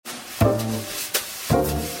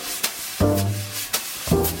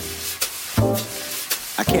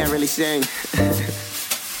can't really sing.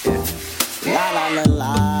 La la la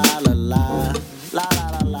la la la la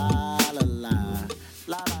la la la la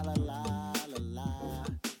la la la la la.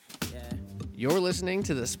 You're listening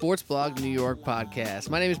to the Sports Blog New York podcast.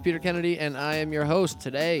 My name is Peter Kennedy, and I am your host.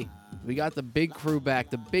 Today, we got the big crew back,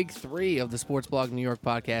 the big three of the Sports Blog New York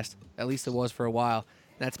podcast. At least it was for a while.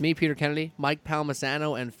 That's me, Peter Kennedy, Mike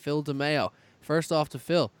Palmisano, and Phil DeMeo. First off to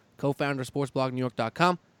Phil, co-founder of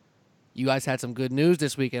SportsBlogNewYork.com. You guys had some good news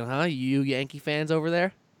this weekend, huh? You Yankee fans over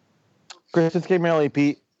there? Christmas came early,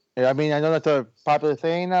 Pete. I mean, I know that's a popular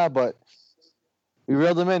saying now, but we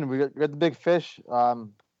reeled them in. We got the big fish.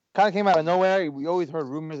 Kind of came out of nowhere. We always heard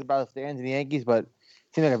rumors about Stanton and the Yankees, but it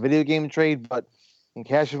seemed like a video game trade. But in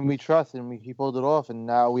Cashman, we trust, and he pulled it off. And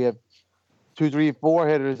now we have 2, 3, 4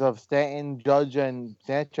 hitters of Stanton, Judge, and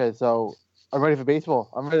Sanchez. So I'm ready for baseball.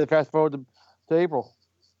 I'm ready to fast forward to April.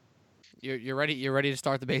 You're ready. You're ready to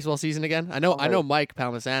start the baseball season again. I know Mike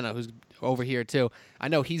Palmisano, who's over here too. I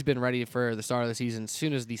know he's been ready for the start of the season as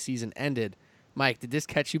soon as the season ended. Mike, did this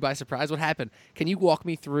catch you by surprise? What happened? Can you walk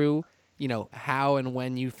me through, how and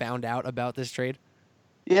when you found out about this trade?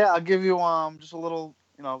 Yeah, I'll give you just a little,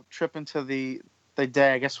 trip into the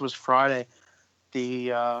day. I guess it was Friday.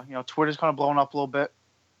 The Twitter's kind of blowing up a little bit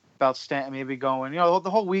about Stanton maybe going. The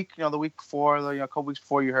whole week. The week before, a couple weeks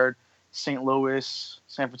before, you heard St. Louis,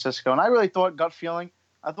 San Francisco, and I really thought, gut feeling,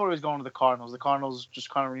 I thought he was going to the Cardinals. The Cardinals just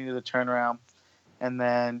kind of needed a turnaround, and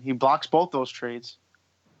then he blocks both those trades,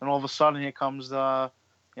 and all of a sudden here comes the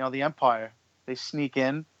Empire. They sneak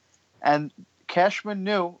in, and Cashman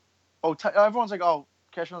knew. Everyone's like, oh,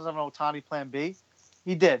 Cashman doesn't have an Ohtani plan B.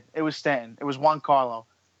 He did. It was Stanton. It was Juan Carlo.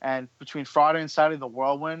 And between Friday and Saturday, the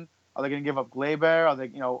whirlwind. Are they going to give up Gleyber? Are they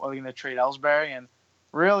going to trade Ellsbury? And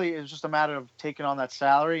really, it's just a matter of taking on that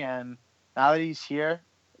salary. And now that he's here,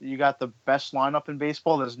 you got the best lineup in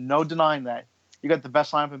baseball. There's no denying that. You got the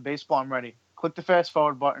best lineup in baseball. I'm ready. Click the fast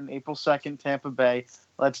forward button. April 2nd, Tampa Bay.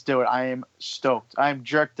 Let's do it. I am stoked. I am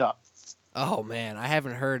jerked up. Oh, man. I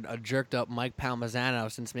haven't heard a jerked up Mike Palmisano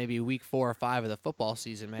since maybe week 4 or 5 of the football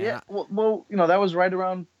season, man. Yeah, well, that was right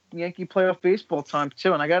around Yankee playoff baseball time,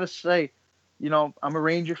 too. And I got to say, I'm a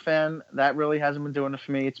Ranger fan. That really hasn't been doing it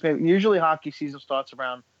for me. Usually hockey season starts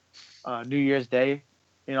around New Year's Day.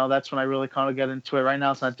 That's when I really kind of get into it. Right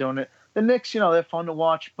now, it's not doing it. The Knicks, they're fun to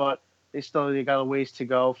watch, but they got a ways to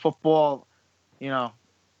go. Football,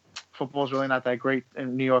 football's really not that great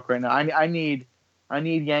in New York right now. I need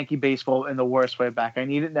Yankee baseball in the worst way back. I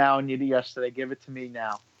need it now. I need it yesterday. Give it to me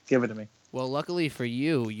now. Give it to me. Well, luckily for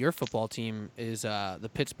you, your football team is the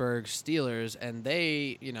Pittsburgh Steelers, and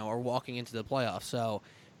they, are walking into the playoffs. So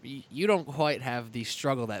you don't quite have the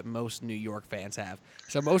struggle that most New York fans have.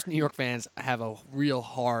 So most New York fans have a real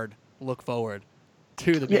hard look forward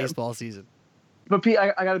to the baseball season. But Pete,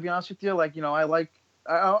 I got to be honest with you. I'm a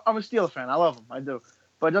Steelers fan. I love them. I do.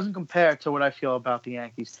 But it doesn't compare to what I feel about the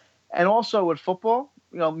Yankees. And also with football,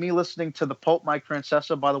 me listening to the Pope, Mike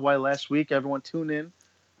Francesa, by the way, last week, everyone tune in.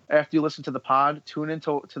 After you listen to the pod, tune in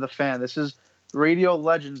to the fan. This is radio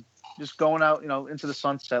legend just going out, into the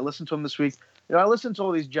sunset. Listen to him this week. I listen to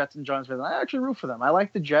all these Jets and Giants fans. I actually root for them. I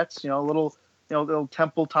like the Jets, little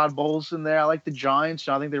Temple Todd Bowles in there. I like the Giants.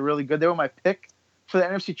 I think they're really good. They were my pick for the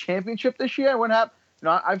NFC Championship this year. What happened?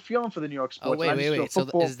 I'm feeling for the New York sports. Oh, wait. So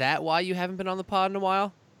is that why you haven't been on the pod in a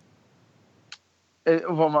while?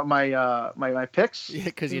 My picks? Yeah,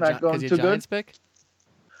 because your Giants pick?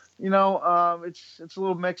 It's a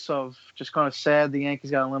little mix of just kind of sad the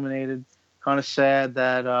Yankees got eliminated, kind of sad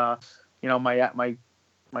that my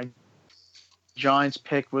Giants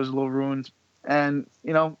pick was a little ruined, and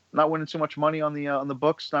not winning too much money on the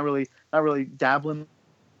books, not really dabbling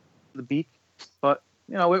the beak, but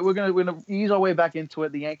we're gonna ease our way back into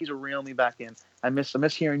it. The Yankees are reeling me back in. I miss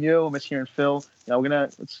hearing you. I miss hearing Phil.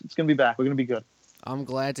 It's gonna be back. We're gonna be good. I'm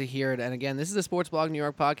glad to hear it. And again, this is the Sports Blog New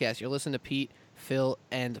York podcast. You're listening to Pete, Phil,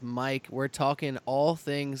 and Mike. We're talking all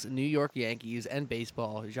things New York Yankees and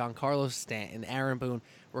baseball. Giancarlo Stanton, Aaron Boone.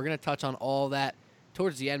 We're going to touch on all that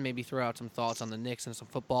towards the end, maybe throw out some thoughts on the Knicks and some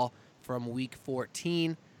football from Week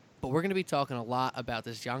 14. But we're going to be talking a lot about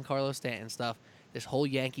this Giancarlo Stanton stuff, this whole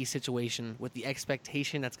Yankee situation with the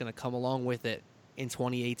expectation that's going to come along with it in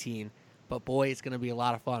 2018. But boy, it's going to be a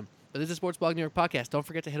lot of fun. But this is Sports Blog New York podcast. Don't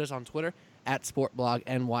forget to hit us on Twitter at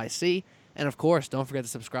SportBlogNYC. And, of course, don't forget to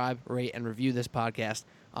subscribe, rate, and review this podcast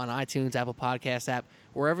on iTunes, Apple Podcasts app.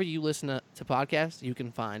 Wherever you listen to podcasts, you can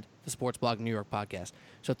find the Sports Blog New York podcast.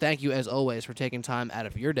 So thank you, as always, for taking time out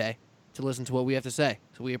of your day to listen to what we have to say.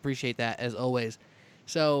 So we appreciate that, as always.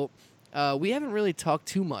 So we haven't really talked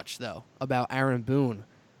too much, though, about Aaron Boone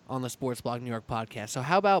on the Sports Blog New York podcast. So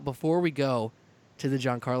how about before we go to the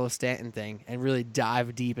Giancarlo Stanton thing and really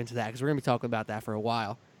dive deep into that because we're going to be talking about that for a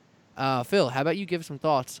while. Phil, how about you give some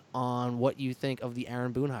thoughts on what you think of the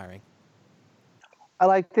Aaron Boone hiring? I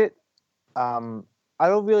liked it. I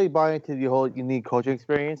don't really buy into the whole unique coaching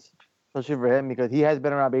experience, especially for him because he has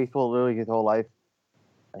been around baseball literally his whole life.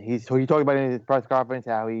 He talked about it in his press conference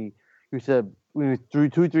how he used to when he was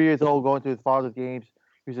 3 years old going to his father's games.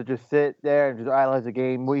 He used to just sit there and just analyze the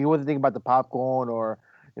game. He wasn't thinking about the popcorn or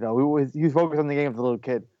he was focused on the game as a little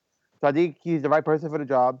kid. So I think he's the right person for the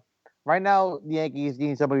job. Right now, the Yankees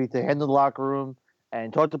need somebody to handle the locker room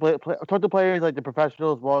and talk to players like the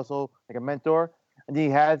professionals, but also like a mentor. And he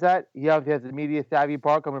has that. He obviously has the media savvy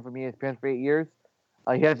part coming from ESPN for 8 years.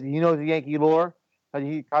 He knows the Yankee lore. And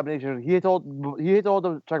he hits all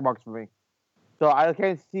the check marks for me. So I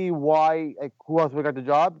can't see why who else would got the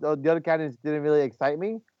job. The other candidates didn't really excite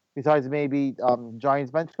me, besides maybe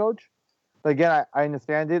Giants bench coach. But again, I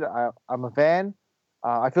understand it. I'm a fan.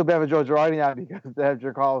 I feel bad for Joe Girardi now because they have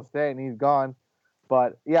Giancarlo Stanton. He's gone.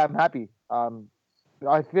 But yeah, I'm happy.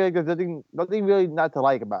 I feel like there's nothing really not to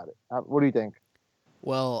like about it. What do you think?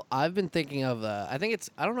 Well, I've been thinking of, I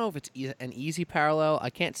don't know if it's an easy parallel. I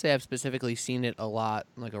can't say I've specifically seen it a lot,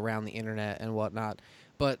 like around the internet and whatnot.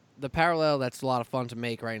 But the parallel that's a lot of fun to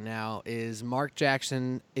make right now is Mark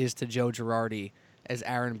Jackson is to Joe Girardi as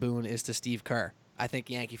Aaron Boone is to Steve Kerr. I think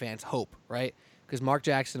Yankee fans hope, right? Because Mark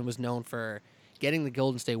Jackson was known for getting the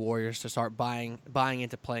Golden State Warriors to start buying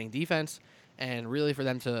into playing defense and really for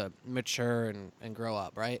them to mature and grow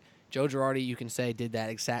up, right? Joe Girardi, you can say, did that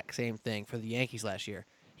exact same thing for the Yankees last year.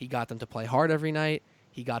 He got them to play hard every night.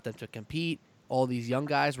 He got them to compete. All these young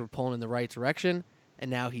guys were pulling in the right direction, and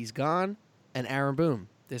now he's gone. And Aaron Boone,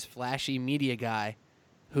 this flashy media guy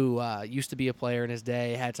who used to be a player in his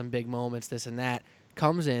day, had some big moments, this and that,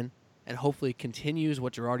 comes in and hopefully continues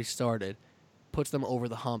what Girardi started, puts them over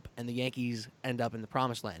the hump, and the Yankees end up in the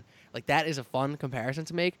promised land. Like, that is a fun comparison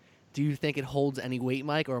to make. Do you think it holds any weight,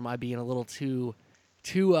 Mike, or am I being a little too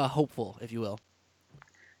hopeful, if you will?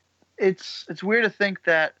 It's weird to think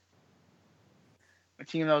that a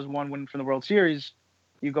team that was one win from the World Series,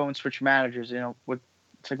 you go and switch managers.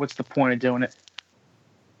 It's like, what's the point of doing it?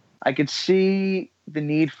 I could see the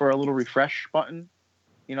need for a little refresh button.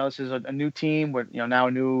 This is a new team with now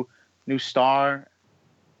a new star,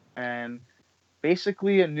 and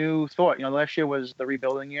basically a new thought. Last year was the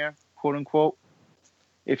rebuilding year, quote unquote.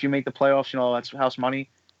 If you make the playoffs, that's house money.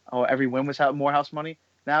 Or every win was more house money.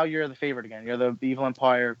 Now you're the favorite again. You're the evil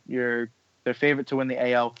empire. You're the favorite to win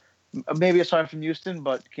the AL. Maybe aside from Houston,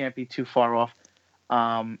 but can't be too far off.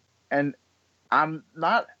 And I'm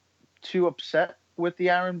not too upset with the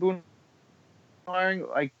Aaron Boone hiring.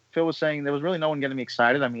 Like Phil was saying, there was really no one getting me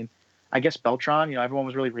excited. I mean, I guess Beltran, everyone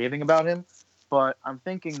was really raving about him. But I'm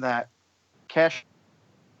thinking that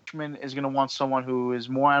Cashman is going to want someone who is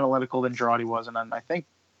more analytical than Girardi was. And I think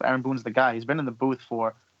Aaron Boone's the guy. He's been in the booth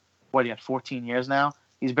for, 14 years now.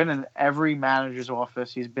 He's been in every manager's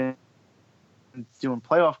office. He's been doing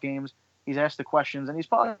playoff games. He's asked the questions. And he's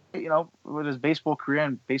probably, with his baseball career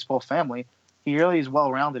and baseball family, he really is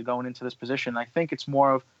well-rounded going into this position. I think it's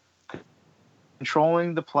more of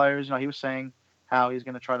controlling the players. He was saying how he's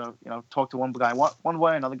going to try to, talk to one guy one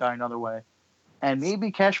way, another guy another way. And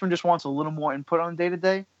maybe Cashman just wants a little more input on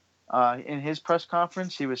day-to-day. In his press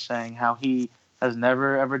conference, he was saying how he has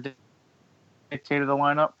never, ever dictated a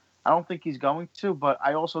lineup. I don't think he's going to, but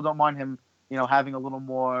I also don't mind him, having a little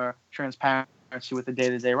more transparency with the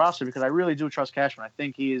day-to-day roster because I really do trust Cashman. I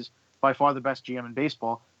think he is by far the best GM in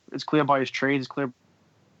baseball. It's clear by his trades, it's clear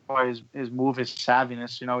by his move, his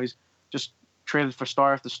savviness. He's just traded for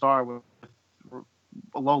star after star with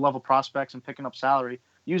low-level prospects and picking up salary,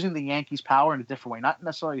 using the Yankees' power in a different way, not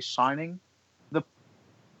necessarily signing the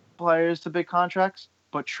players to big contracts,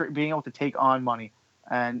 but being able to take on money.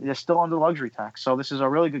 And they're still under luxury tax. So this is a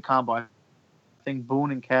really good combo. I think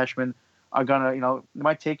Boone and Cashman are going to, it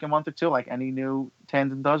might take a month or two, like any new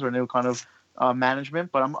tandem does or new kind of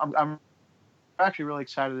management. But I'm actually really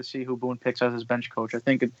excited to see who Boone picks as his bench coach. I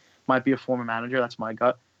think it might be a former manager. That's my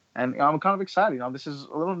gut. And I'm kind of excited. This is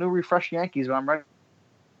a little new, refreshed Yankees, but I'm ready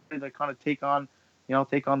to kind of take on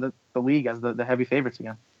the league as the heavy favorites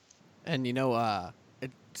again. And,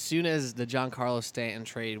 as soon as the Giancarlo Stanton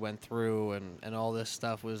trade went through and all this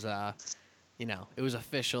stuff was, it was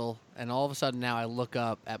official. And all of a sudden now I look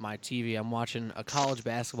up at my TV. I'm watching a college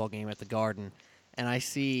basketball game at the Garden. And I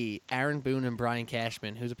see Aaron Boone and Brian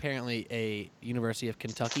Cashman, who's apparently a University of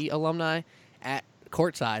Kentucky alumni, at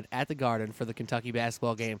courtside at the Garden for the Kentucky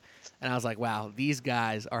basketball game. And I was like, wow, these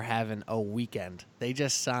guys are having a weekend. They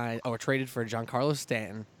just traded for Giancarlo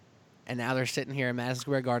Stanton. And now they're sitting here at Madison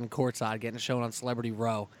Square Garden courtside getting shown on Celebrity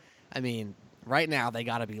Row. I mean, right now they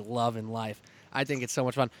got to be loving life. I think it's so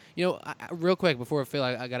much fun. You know, real quick before Phil,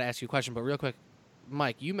 I got to ask you a question. But real quick,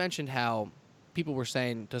 Mike, you mentioned how people were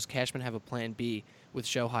saying, does Cashman have a plan B with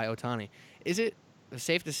Shohei Ohtani? Is it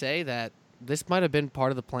safe to say that this might have been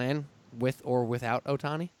part of the plan with or without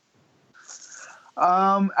Ohtani?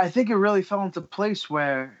 I think it really fell into place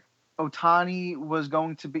where Ohtani was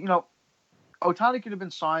going to be. Ohtani could have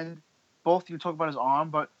been signed. Both you talk about his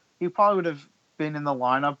arm, but he probably would have been in the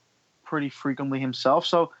lineup pretty frequently himself.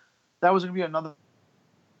 So that was going to be another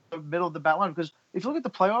middle of the bat lineup. Because if you look at the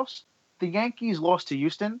playoffs, the Yankees lost to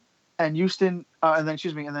Houston, and then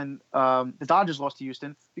the Dodgers lost to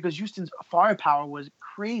Houston because Houston's firepower was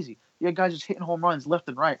crazy. You had guys just hitting home runs left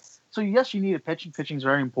and right. So yes, you need a pitching. Pitching is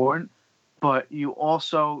very important, but you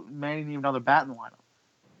also may need another bat in the lineup.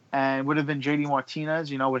 And would have been J.D.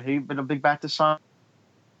 Martinez. Would he have been a big bat to sign?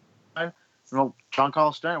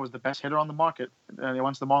 Giancarlo Stanton was the best hitter on the market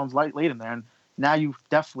once the Marlins laid him there. And now you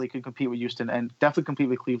definitely could compete with Houston and definitely compete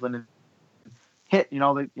with Cleveland and hit.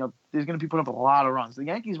 There's going to be putting up a lot of runs. The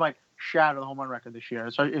Yankees might shatter the home run record this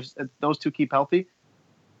year. So if those two keep healthy,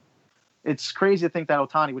 it's crazy to think that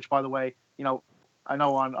Ohtani, which by the way, I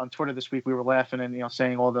know on Twitter this week we were laughing and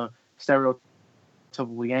saying all the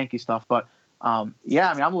stereotypical Yankee stuff, but I'm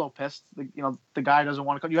a little pissed. The guy doesn't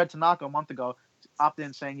want to come. You had Tanaka a month ago opt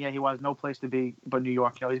in saying, he has no place to be but New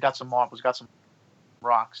York. He's got some marbles, got some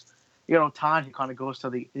rocks. Ohtani, who kind of goes to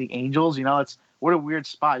the Angels. It's what a weird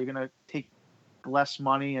spot. You're gonna take less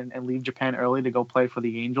money and leave Japan early to go play for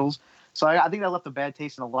the Angels. So I think that left a bad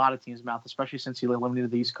taste in a lot of teams' mouth, especially since he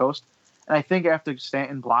eliminated the East Coast. And I think after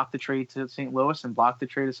Stanton blocked the trade to St. Louis and blocked the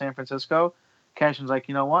trade to San Francisco, Cashman's like,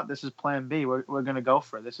 you know what? This is plan B. We're going to go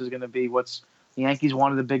for it. This is going to be what's the Yankees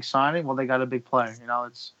wanted a big signing. Well, they got a big player.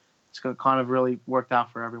 It's kind of really worked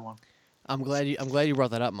out for everyone. I'm glad you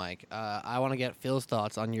brought that up, Mike. I want to get Phil's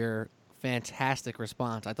thoughts on your fantastic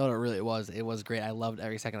response. I thought it was great. I loved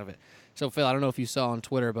every second of it. So Phil, I don't know if you saw on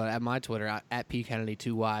Twitter, but at my Twitter at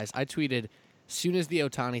PKennedy2Ys, I tweeted, soon as the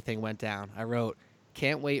Ohtani thing went down, I wrote,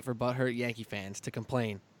 can't wait for butthurt Yankee fans to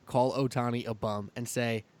complain, call Ohtani a bum, and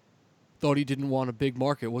say, thought he didn't want a big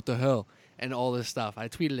market, what the hell, and all this stuff. I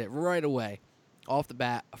tweeted it right away. Off the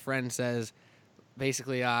bat, a friend says,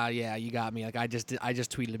 basically, yeah, you got me. Like I just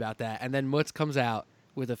tweeted about that. And then Mutz comes out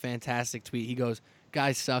with a fantastic tweet. He goes,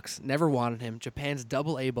 guy sucks, never wanted him. Japan's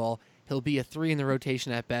double A ball. He'll be a 3 in the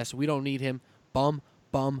rotation at best. We don't need him. Bum,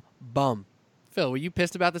 bum, bum. Phil, were you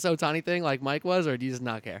pissed about this Ohtani thing like Mike was, or do you just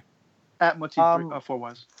not care? At Mutz 4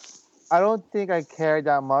 was. I don't think I cared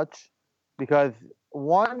that much because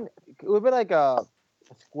one, it would be like a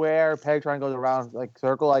square peg trying to go around like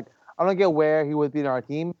circle. Like I don't get where he would be in our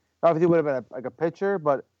team. Obviously, it would have been a pitcher,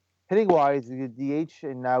 but hitting wise, the DH,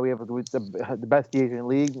 and now we have the best DH in the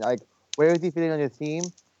league. Like, where is he fitting on his team?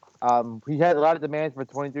 He had a lot of demands for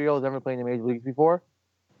 23-year-olds never playing in the major leagues before.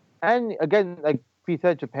 And again, like Pete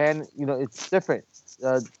said, Japan, it's different.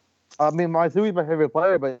 Matsui's my favorite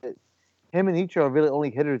player, but him and Ichiro are really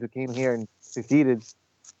only hitters who came here and succeeded.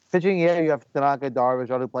 Pitching, you have Tanaka,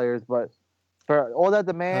 Darvish, other players, but for all that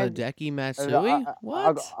demand, Hideki Matsui?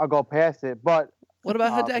 What? I'll go past it. But what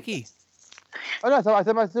about Hideki? Oh no, so I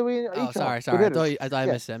said Matsui and Ichiro. Oh, sorry. I thought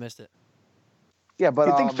I missed it. Yeah, but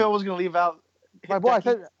you think Phil was going to leave out? My boy,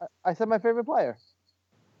 I said my favorite player.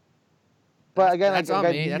 But again, that's on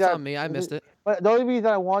me. That's on me. I missed it. But the only reason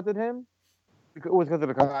I wanted him was because of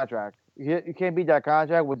the contract. You can't beat that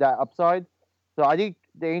contract with that upside. So I think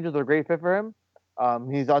the Angels are a great fit for him.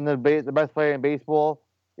 He's on the best player in baseball.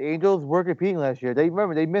 The Angels were competing last year. They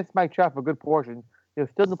missed Mike Trout for a good portion. They're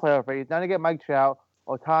still in the playoff race. Now they get Mike Trout,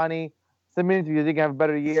 Ohtani, Simmons. You think have a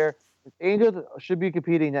better year. The Angels should be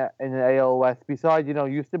competing in the AL West. Besides,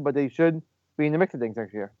 Houston, but they should be in the mix of things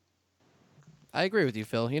next year. I agree with you,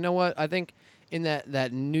 Phil. You know what? I think in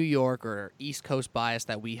that New York or East Coast bias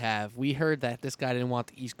that we have, we heard that this guy didn't want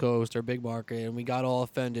the East Coast or big market, and we got all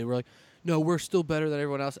offended. We're like, no, we're still better than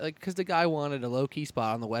everyone else. Like, because the guy wanted a low-key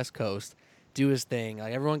spot on the West Coast, do his thing.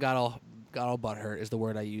 Like, everyone got all butthurt is the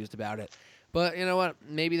word I used about it. But you know what?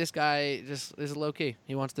 Maybe this guy just is low-key.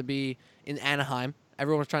 He wants to be in Anaheim.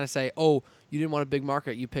 Everyone was trying to say, oh, you didn't want a big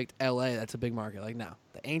market. You picked L.A. That's a big market. Like, no.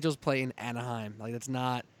 The Angels play in Anaheim. Like, that's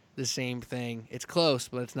not the same thing. It's close,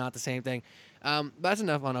 but it's not the same thing. But that's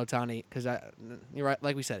enough on Ohtani because you're right.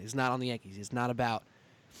 Like we said, he's not on the Yankees. He's not about.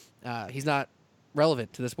 He's not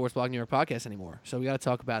relevant to the Sports Blog New York podcast anymore. So we got to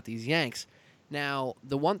talk about these Yanks. Now,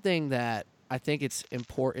 the one thing that I think it's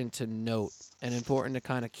important to note and important to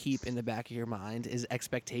kind of keep in the back of your mind is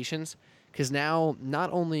expectations. Because now,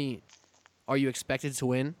 not only are you expected to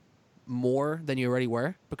win more than you already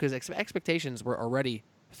were, because expectations were already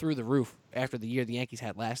through the roof after the year the Yankees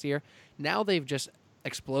had last year. Now they've just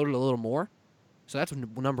exploded a little more. So that's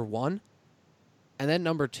number one. And then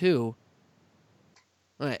number two,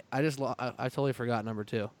 wait, I totally forgot number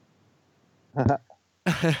two. Yeah,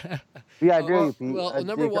 I agree, with you, Pete. Well,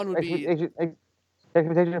 number one would be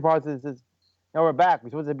expectation process is now we're back. We're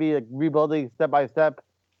supposed to be like rebuilding step by step,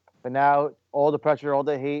 but now all the pressure, all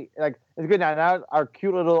the hate, like it's good now. Now our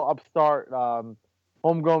cute little upstart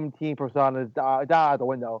homegrown team persona is down out the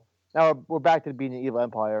window. Now we're back to being an evil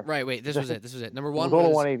empire. right. Wait, this was it. Number one Total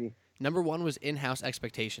was 180. Number one was in-house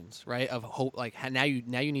expectations, right? Of hope, like now you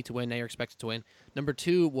need to win. Now you're expected to win. Number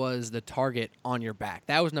two was the target on your back.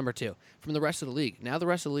 That was number two from the rest of the league. Now the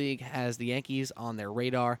rest of the league has the Yankees on their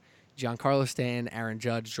radar. Giancarlo Stanton, Aaron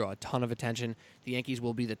Judge draw a ton of attention. The Yankees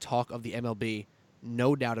will be the talk of the MLB,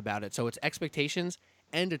 no doubt about it. So it's expectations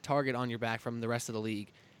and a target on your back from the rest of the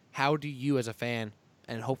league. How do you, as a fan,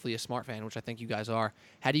 and hopefully a smart fan, which I think you guys are,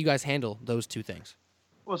 how do you guys handle those two things?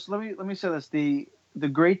 Well, so let me say this. The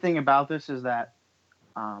great thing about this is that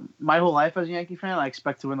my whole life as a Yankee fan, I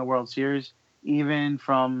expect to win the World Series, even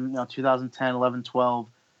from 2010, 11, 12,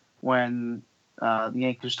 when the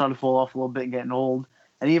Yankees started to fall off a little bit and getting old.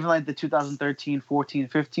 And even like the 2013, 14,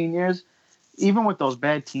 15 years, even with those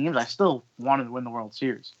bad teams, I still wanted to win the World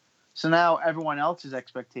Series. So now everyone else's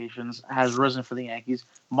expectations has risen for the Yankees.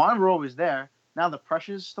 Mine were always there. Now the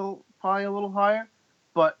pressure is still probably a little higher,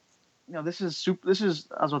 but this is I was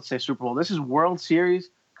about to say Super Bowl. This is World Series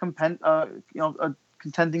a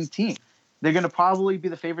contending team. They're going to probably be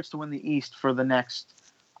the favorites to win the East for the next,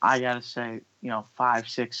 I gotta say, 5,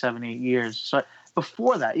 6, 7, 8 years. So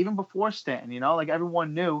before that, even before Stanton, like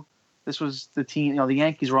everyone knew this was the team. The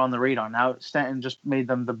Yankees were on the radar. Now Stanton just made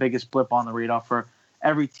them the biggest blip on the radar for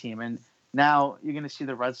every team. And now you're going to see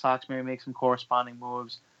the Red Sox maybe make some corresponding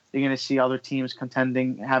moves. You're going to see other teams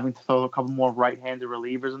contending, having to throw a couple more right-handed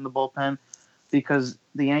relievers in the bullpen, because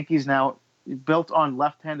the Yankees now, built on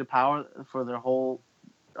left-handed power for their whole,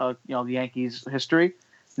 the Yankees history,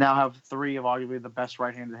 now have three of arguably the best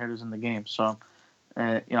right-handed hitters in the game. So,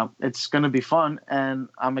 it's going to be fun, and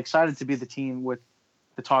I'm excited to be the team with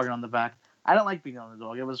the target on the back. I don't like being on the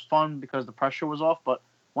dog. It was fun because the pressure was off, but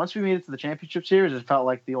once we made it to the championship series, it felt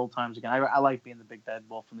like the old times again. I like being the big bad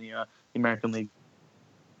wolf in the American League.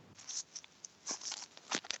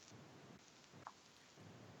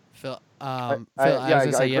 Phil, I was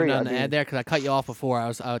gonna say you have nothing to add there because I cut you off before.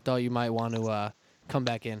 I thought you might want to come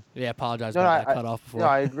back in. Yeah, apologize about that. Cut off before. No,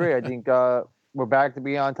 I agree. I think we're back to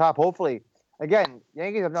being on top. Hopefully, again,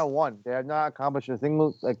 Yankees have not won. They have not accomplished a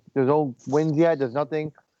single. There's no wins yet. There's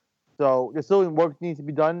nothing. So there's still work needs to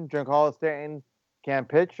be done. Giancarlo Stanton can't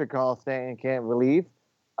pitch. Giancarlo Stanton can't relieve.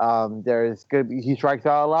 He strikes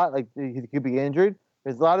out a lot. He could be injured.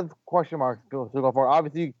 There's a lot of question marks to go for.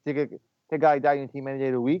 Obviously, you take a guy down your team any day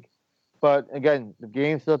of the week. But again, the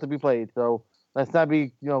game's still to be played, so let's not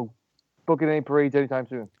be, booking any parades anytime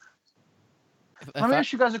soon. Let me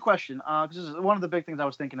ask you guys a question, because this is one of the big things I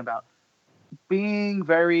was thinking about. Being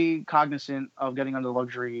very cognizant of getting under the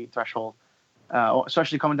luxury threshold,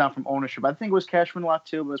 especially coming down from ownership. I think it was Cashman a lot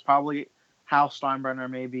too, but it was probably Hal Steinbrenner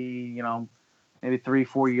maybe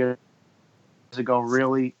 3-4 years ago,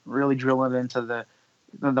 really, really drilling into the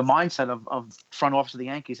mindset of front office of the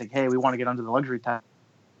Yankees, like, hey, we want to get under the luxury tax.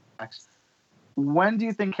 When do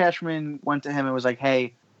you think Cashman went to him and was like,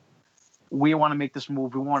 hey, we want to make this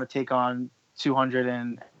move. We want to take on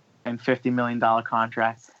 $250 million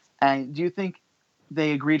contract. And do you think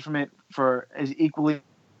they agreed from it for as equally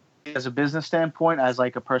as a business standpoint as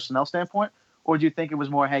like a personnel standpoint? Or do you think it was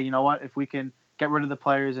more, hey, you know what, if we can get rid of the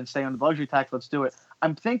players and stay on the luxury tax, let's do it.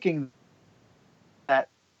 I'm thinking that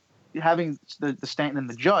having the Stanton and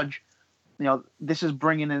the Judge, this is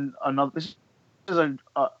bringing in another, this is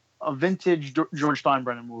a vintage George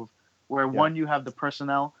Steinbrenner move, where one, you have the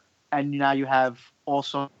personnel, and now you have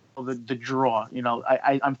also the draw.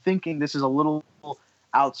 I'm thinking this is a little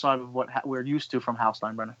outside of what we're used to from Hal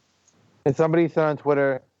Steinbrenner. And somebody said on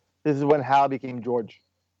Twitter, this is when Hal became George.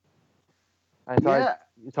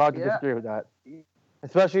 It's hard to disagree with that.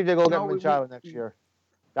 Especially if they go get Machado next year.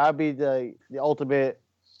 That would be the ultimate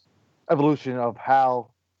evolution of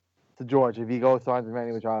Hal to George if he goes signs with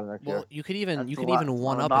Manny Machado next year. Well, you could even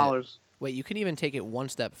one up it. Wait, you can even take it one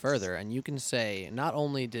step further, and you can say not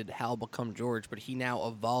only did Hal become George, but he now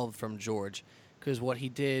evolved from George, because what he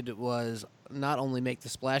did was not only make the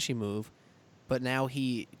splashy move, but now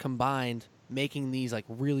he combined making these like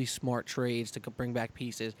really smart trades to bring back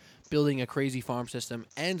pieces, building a crazy farm system,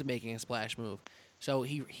 and making a splash move. So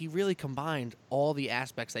he really combined all the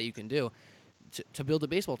aspects that you can do to build a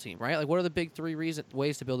baseball team, right? Like, what are the big three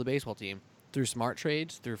ways to build a baseball team? Through smart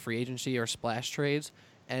trades, through free agency, or splash trades.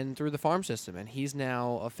 and through the farm system, and he's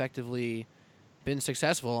now effectively been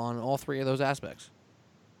successful on all three of those aspects.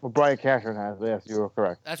 Well, Brian Cashman has. Yes, you were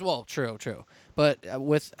correct. That's true. But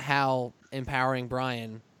with Hal empowering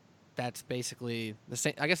Brian, that's basically the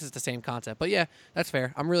same. I guess it's the same concept. But yeah, that's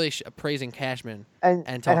fair. I'm really praising Cashman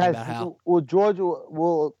and talking about Hal. Will George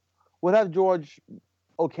will have George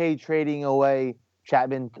okay trading away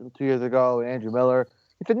Chapman 2 years ago and Andrew Miller?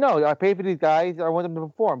 He said no. I pay for these guys. I want them to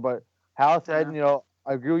perform. But Hal said,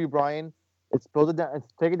 I agree with you, Brian. Let's build it down. Let's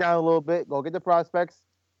take it down a little bit. Go get the prospects,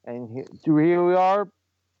 and here we are.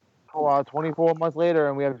 24 months later,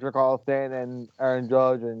 and we have Giancarlo Stanton and Aaron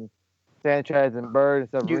Judge and Sanchez and Bird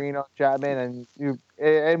and Severino, Chapman,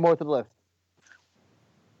 and more to the list.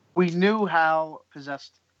 We knew Hal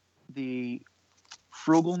possessed the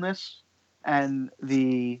frugalness and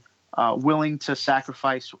the willing to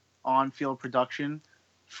sacrifice on-field production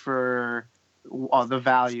for the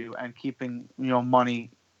value and keeping money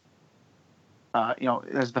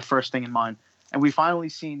as the first thing in mind. And we finally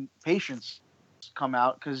seen patience come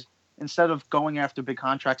out, because instead of going after big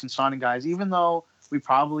contracts and signing guys, even though we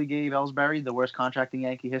probably gave Ellsbury the worst contract in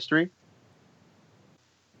Yankee history,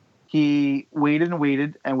 he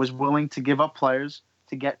waited and was willing to give up players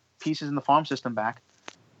to get pieces in the farm system back.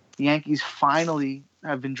 The Yankees finally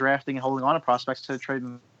have been drafting and holding on to prospects to trade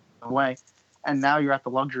them away, and now you're at the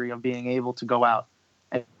luxury of being able to go out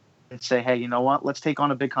and say, hey, you know what? Let's take on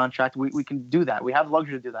a big contract. We can do that. We have the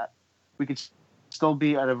luxury to do that. We can still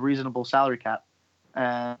be at a reasonable salary cap.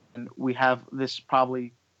 And we have this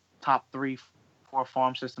probably top 3-4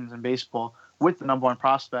 farm systems in baseball with the number one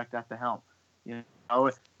prospect at the helm.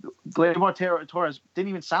 Gleyber Torres didn't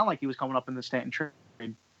even sound like he was coming up in the Stanton trade.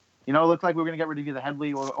 It looked like we were going to get rid of either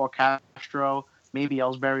Headley or Castro, maybe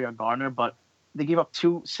Ellsbury or Gardner, but they gave up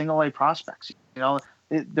 2 single-A prospects.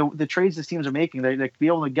 The trades these teams are making, they be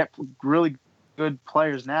able to get really good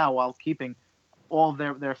players now while keeping all of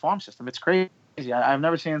their farm system. It's crazy. I've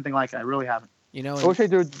never seen anything like it. I really haven't. I wish they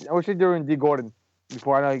do in D. Gordon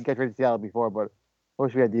before. I know you get traded to Seattle before, but I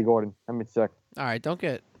wish we had D. Gordon. I mean, sick. All right, don't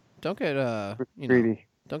get greedy.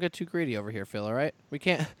 Don't get too greedy over here, Phil. All right, we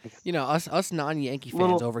can't. Us non-Yankee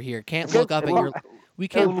fans over here can't look up at your. We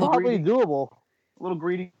can't look. Probably doable. A little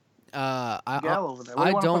greedy. I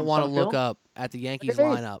I don't want to look up at the Yankees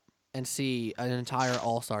lineup and see an entire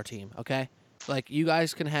All-Star team. Okay, like you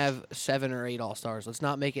guys can have 7 or 8 All-Stars. Let's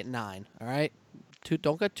not make it 9. All right.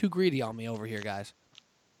 Don't get too greedy on me over here, guys.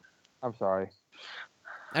 I'm sorry.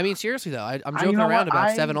 I mean, seriously though, I'm joking around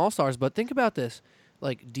about 7 All-Stars, but think about this: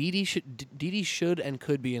 like Didi should and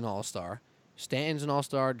could be an All-Star. Stanton's an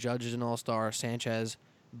All-Star. Judge is an All-Star. Sanchez,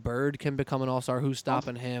 Bird can become an All-Star. Who's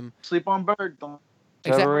stopping him? Sleep on Bird. Don't.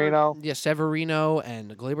 Severino. Yeah, Severino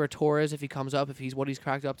and Gleyber Torres if he comes up, if he's what he's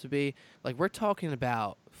cracked up to be. Like we're talking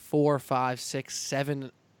about 4, 5, 6,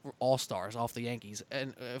 7 All-Stars off the Yankees,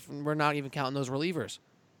 and if we're not even counting those relievers.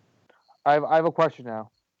 I have a question now.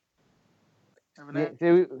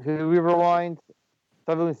 We rewind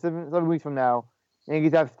 7 weeks from now.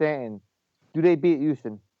 Yankees have Stanton. Do they beat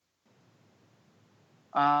Houston?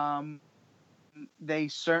 They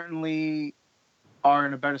certainly are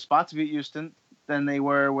in a better spot to beat Houston than they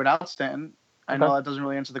were without Stanton. I know that doesn't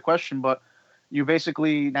really answer the question, but you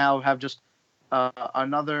basically now have just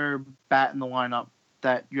another bat in the lineup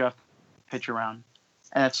that you have to pitch around.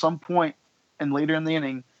 And at some point and later in the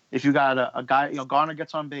inning, if you got a guy, Garner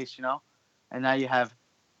gets on base, and now you have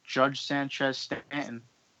Judge, Sanchez, Stanton.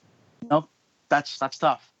 That's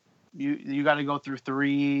tough. You got to go through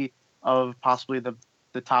 3 of possibly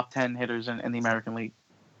the top 10 hitters in the American League.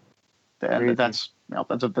 That's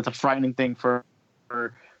a frightening thing for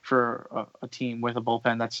a team with a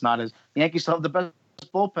bullpen that's not as. The Yankees still have the best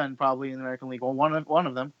bullpen probably in the American League. Well, one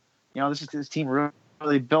of them. This team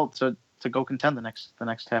really built to go contend the next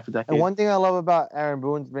half a decade. And one thing I love about Aaron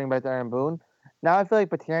Boone, bringing back to Aaron Boone, now I feel like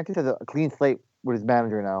Betances has a clean slate with his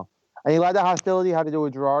manager now. And he allowed that hostility, how to do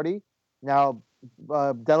with Girardi. Now,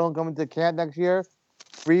 Delon coming to camp next year.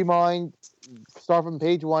 Free mind, start from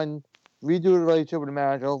page 1, redo the relationship with the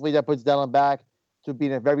manager. Hopefully that puts Delon back to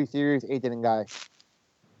being a very serious 8th-inning guy.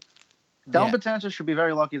 Delon Betances should be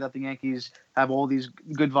very lucky that the Yankees have all these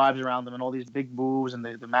good vibes around them and all these big moves and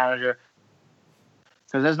the manager.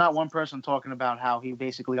 Because there's not one person talking about how he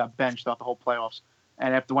basically got benched throughout the whole playoffs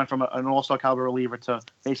and after went from an all-star caliber reliever to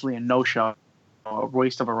basically a no-show, a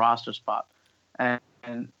waste of a roster spot. And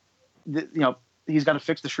he's got to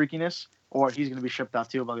fix the shriekiness or he's going to be shipped out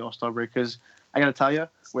too by the all-star break. Because I got to tell you,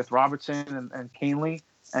 with Robertson and Canely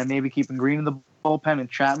and maybe keeping Green in the bullpen and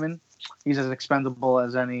Chapman, he's as expendable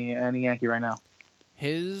as any Yankee right now.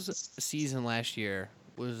 His season last year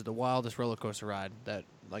was the wildest roller coaster ride that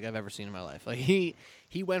like I've ever seen in my life. Like he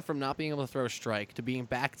went from not being able to throw a strike to being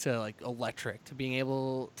back to like electric to being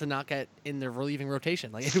able to not get in the relieving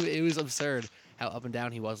rotation. Like it was absurd how up and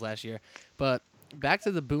down he was last year. But back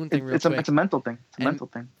to the Boone thing real quick. It's a mental thing. It's a And- mental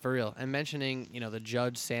thing. For real. And mentioning, the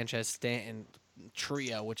Judge, Sanchez, Stanton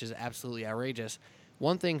trio, which is absolutely outrageous.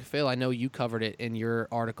 One thing, Phil, I know you covered it in your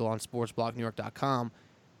article on sportsblognewyork.com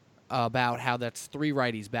about how that's 3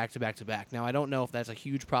 righties back to back to back. Now, I don't know if that's a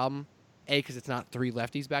huge problem, A, because it's not 3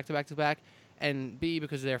 lefties back to back to back, and B,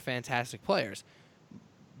 because they're fantastic players.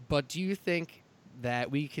 But do you think that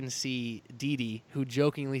we can see Didi, who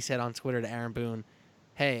jokingly said on Twitter to Aaron Boone,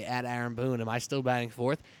 hey, at Aaron Boone, am I still batting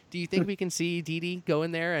fourth? Do you think we can see Didi go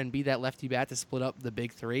in there and be that lefty bat to split up the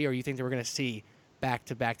big 3, or you think that we're going to see back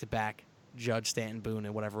to back to back Judge, Stanton, Boone,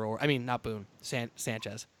 and whatever? Or I mean, not Boone,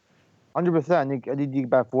 Sanchez. 100%. I think you could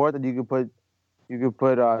bat fourth, and you could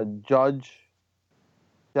put Judge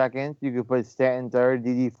second. You could put Stanton third,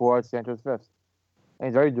 Didi fourth, Sanchez fifth. And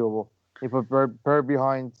it's very doable. You put Bird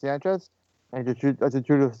behind Sanchez, and that's a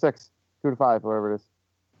 2 to 6, 2 to 5, whatever it is.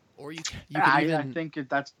 Or you could I even. think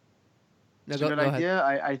that's No, a go good ahead.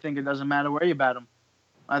 idea. I think it doesn't matter where you bat them.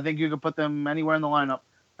 I think you could put them anywhere in the lineup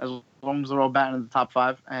as long as they're all batting in the top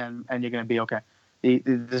 5, and you're going to be okay.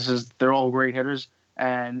 They're all great hitters,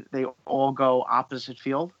 and they all go opposite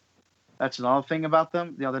field. That's another thing about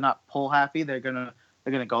them. They're not pull happy. They're gonna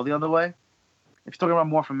go the other way. If you're talking about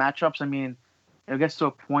more for matchups, I mean, it gets to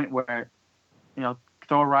a point where,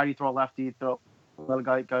 throw a righty, throw a lefty, let a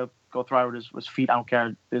guy go throw out with his feet. I don't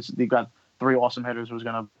care. You got 3 awesome hitters who's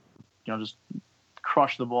gonna, just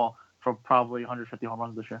crush the ball for probably 150 home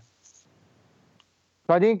runs this year.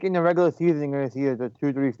 So I think in the regular season, you're going to see the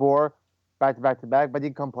 2, 3, 4 back to back to back. But I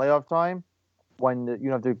think come playoff time, when you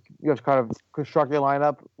have to kind of construct your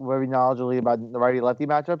lineup very knowledgeably about the righty lefty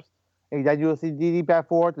matchups, and then you'll see Didi bat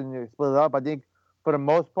fourth and you split it up. I think for the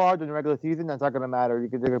most part in the regular season, that's not going to matter.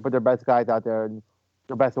 They're going to put their best guys out there in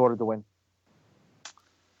the best order to win.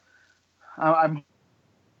 I'm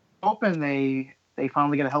hoping they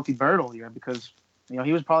finally get a healthy Bird all year because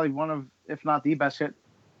he was probably one of, if not the best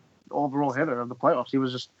overall hitter of the playoffs. He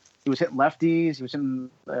was hitting lefties, he was hitting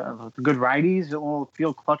good righties, all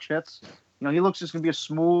field clutch hits. He looks just going to be a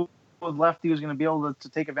smooth lefty who's going to be able to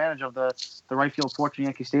take advantage of the right field porch in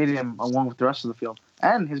Yankee Stadium along with the rest of the field.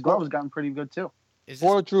 And his glove has gotten pretty good too. Is this,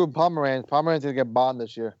 For true Pomeranz. Pomeranz going to get bombed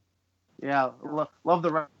this year. Yeah, love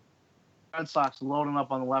the Red Sox loading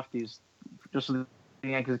up on the lefties just so the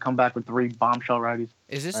Yankees come back with 3 bombshell righties.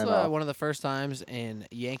 is this I know. one of the first times in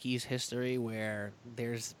Yankees history where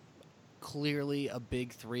there's clearly a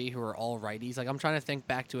big 3 who are all righties? Like, I'm trying to think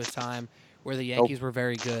back to a time where the Yankees were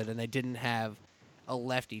very good and they didn't have a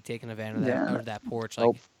lefty taking advantage of that porch, like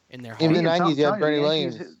Nope. in their Even in home. the 90s, you had I'm telling Bernie you, the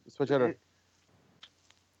Williams, Yankees- switch hitter.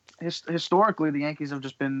 Historically, the Yankees have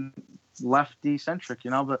just been lefty centric,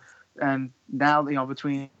 but and now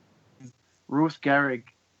between Ruth, Gehrig,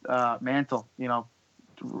 Mantle,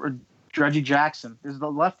 Reggie Jackson, the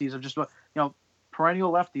lefties are just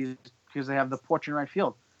perennial lefties because they have the porch in right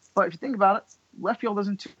field. But if you think about it, left field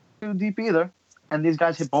isn't too deep either, and these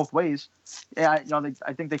guys hit both ways. Yeah,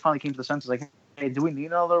 I think they finally came to the sense like, hey, do we need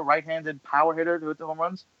another right-handed power hitter to hit the home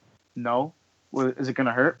runs? No. Well, is it going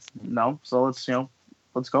to hurt? No. So let's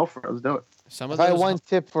go for it. Let's do it. Some of If I had those, one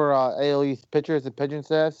tip for AL East pitchers and pitching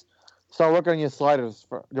staffs, start working on your sliders,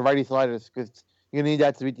 the righty sliders, because you're going to need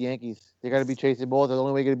that to beat the Yankees. They got to be chasing balls. That's the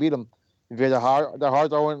only way you're going to beat them. If you're the hard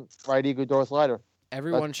throwing righty, you could throw a slider.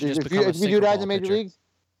 everyone should just if become a you do sinker that ball in the major pitcher. leagues,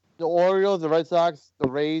 the Orioles, the Red Sox, the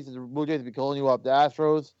Rays, the Blue Jays will be calling you up. The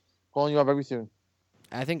Astros calling you up very soon.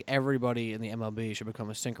 I think everybody in the MLB should become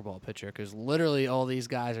a sinker ball pitcher because literally all these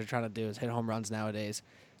guys are trying to do is hit home runs nowadays.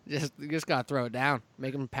 You just gotta throw it down,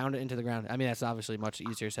 make them pound it into the ground. I mean, that's obviously much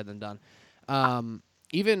easier said than done.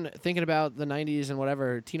 Even thinking about the '90s and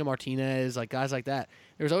whatever, Tino Martinez, like guys like that.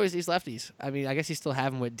 There was always these lefties. I mean, I guess you still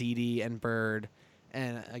have them with Didi and Bird,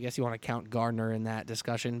 and I guess you want to count Gardner in that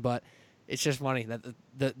discussion. But it's just funny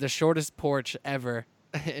that the shortest porch ever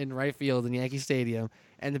in right field in Yankee Stadium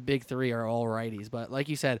and the big 3 are all righties. But like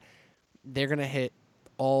you said, they're gonna hit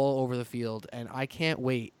all over the field, and I can't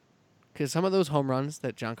wait. Because some of those home runs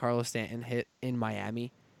that Giancarlo Stanton hit in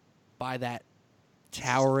Miami by that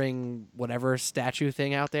towering whatever statue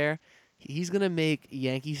thing out there, he's going to make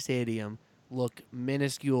Yankee Stadium look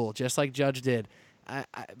minuscule, just like Judge did.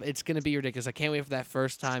 It's going to be ridiculous. I can't wait for that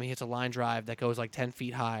first time he hits a line drive that goes like 10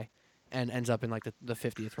 feet high and ends up in like the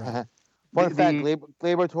 50th round. Fun fact, The-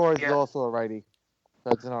 Gleyber Torres is Yeah. also a righty.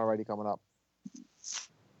 So it's another righty coming up.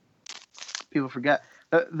 People forget.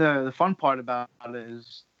 The fun part about it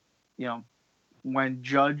is, when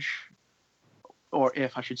Judge, or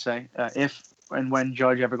if I should say, if and when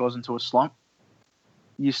Judge ever goes into a slump,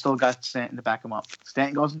 you still got Stanton to back him up.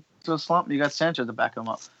 Stanton goes into a slump, you got Sanchez to back him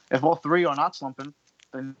up. If all three are not slumping,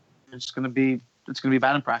 then it's going to be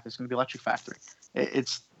batting practice. It's going to be electric factory.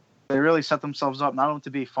 They really set themselves up not only to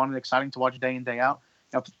be fun and exciting to watch day in, day out.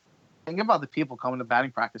 Think about the people coming to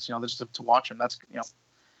batting practice. Just to watch them.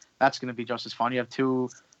 That's going to be just as fun. You have two.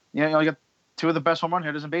 You got two of the best home run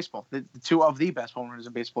hitters in baseball. The two of the best home run hitters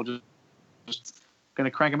in baseball. Just going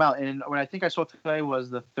to crank them out. And what I think I saw today was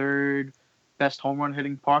the third best home run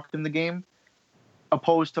hitting park in the game,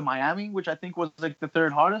 opposed to Miami, which I think was like the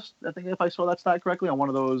third hardest. I think if I saw that stat correctly on one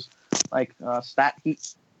of those stat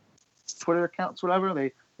heat Twitter accounts, whatever.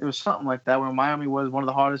 It was something like that where Miami was one of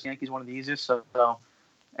the hardest, Yankees one of the easiest. So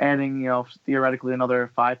adding theoretically another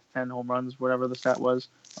 5 to 10 home runs, whatever the stat was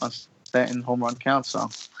on Stanton home run count. So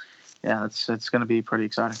yeah, it's going to be pretty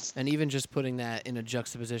exciting. And even just putting that in a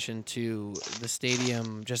juxtaposition to the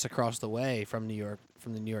stadium just across the way from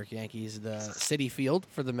the New York Yankees, the Citi Field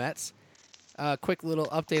for the Mets. Quick little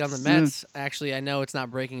update on the Mets. Actually, I know it's not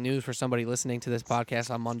breaking news for somebody listening to this podcast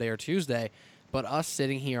on Monday or Tuesday, but us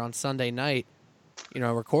sitting here on Sunday night,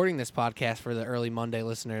 recording this podcast for the early Monday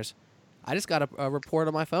listeners, I just got a report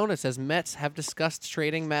on my phone that says Mets have discussed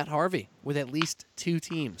trading Matt Harvey with at least 2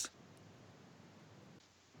 teams.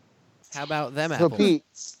 How about them apples?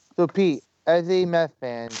 So Pete, as a Mets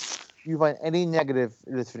fan, do you find any negative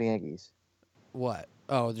in this for the Yankees? What?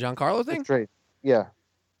 Oh, the Giancarlo thing? The trade. Yeah.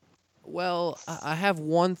 Well, I have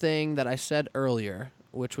one thing that I said earlier,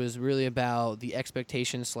 which was really about the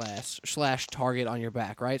expectation slash target on your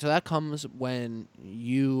back, right? So that comes when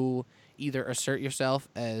you either assert yourself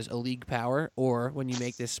as a league power or when you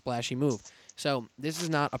make this splashy move. So this is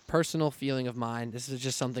not a personal feeling of mine. This is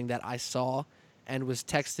just something that I saw and was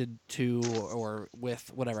texted to or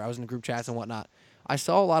with whatever. I was in group chats and whatnot. I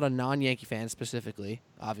saw a lot of non-Yankee fans specifically,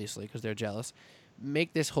 obviously, because they're jealous,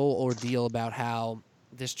 make this whole ordeal about how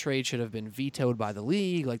this trade should have been vetoed by the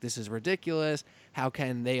league. Like, this is ridiculous. How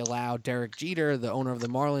can they allow Derek Jeter, the owner of the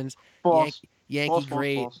Marlins, Yankee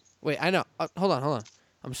great? False. Wait, I know. Hold on.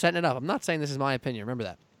 I'm setting it up. I'm not saying this is my opinion. Remember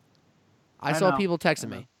that. I saw people texting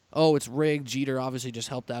me. Oh, it's rigged. Jeter obviously just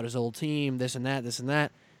helped out his old team. This and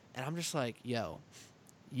that. And I'm just like, yo,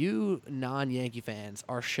 you non-Yankee fans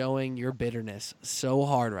are showing your bitterness so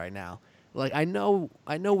hard right now. Like, I know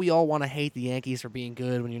we all want to hate the Yankees for being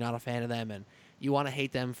good when you're not a fan of them, and you want to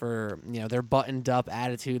hate them for, their buttoned-up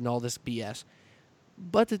attitude and all this BS.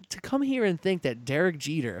 But to come here and think that Derek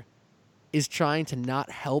Jeter is trying to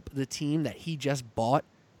not help the team that he just bought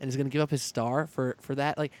and is going to give up his star for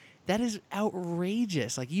that, like, that is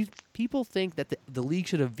outrageous. Like, people think that the league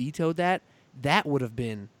should have vetoed that. That would have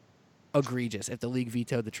been egregious if the league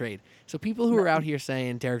vetoed the trade. So people who are out here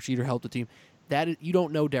saying Derek Jeter helped the team, you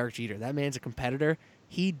don't know Derek Jeter. That man's a competitor.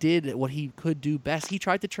 He did what he could do best. He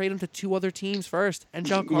tried to trade him to 2 other teams first, and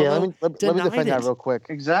Giancarlo let me defend that real quick.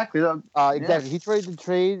 Exactly. Exactly. He traded the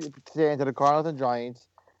trade to the Cardinals and Giants.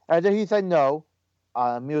 And then he said no.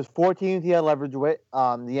 He was 4 teams he had leverage with.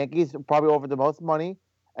 The Yankees probably offered the most money,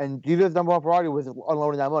 and Jeter's number one priority was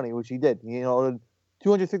unloading that money, which he did. $265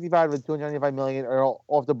 to $295 million are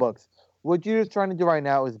off the books. What Jeter's trying to do right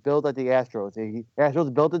now is build like the Astros. The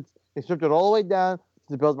Astros built it. They stripped it all the way down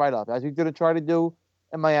to build right up. As he's going to try to do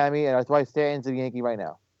in Miami, and that's why he stands the Yankee right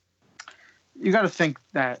now. You got to think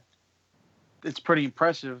that it's pretty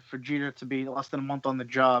impressive for Jeter to be less than a month on the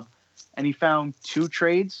job, and he found 2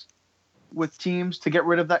 trades with teams to get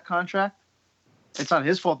rid of that contract. It's not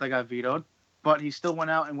his fault they got vetoed, but he still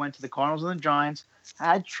went out and went to the Cardinals and the Giants,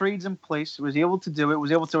 had trades in place, was able to do it,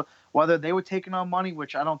 was able to, whether they were taking on money,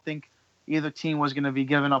 which I don't think either team was going to be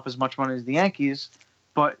giving up as much money as the Yankees,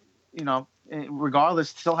 but, regardless,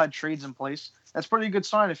 still had trades in place. That's a pretty good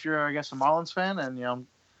sign if you're, I guess, a Marlins fan and,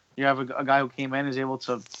 you have a guy who came in is able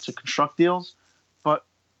to construct deals. But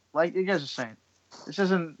like you guys are saying, this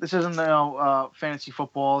isn't fantasy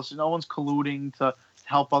football. No one's colluding to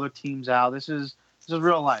help other teams out. This is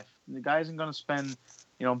real life. The guy isn't going to spend,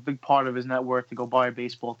 a big part of his net worth to go buy a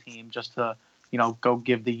baseball team just to, go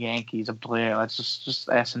give the Yankees a player. That's just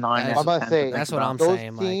asinine. I'm about to say, that's what I'm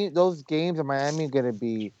saying, Mike. Those games in Miami are going to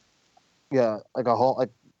be, like a whole, like,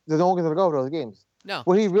 there's no one going to go to those games. No.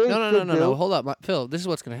 What he really No. Hold up, Phil. This is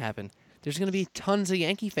what's going to happen. There's going to be tons of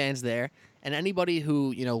Yankee fans there, and anybody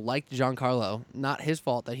who liked Giancarlo. Not his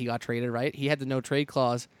fault that he got traded, right? He had the no trade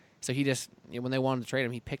clause, so he just when they wanted to trade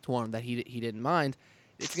him, he picked one that he didn't mind.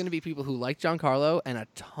 It's going to be people who like Giancarlo and a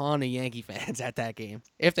ton of Yankee fans at that game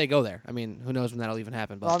if they go there. I mean, who knows when that'll even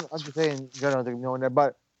happen? But I'm just saying, general, no one there.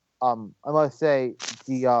 But I must say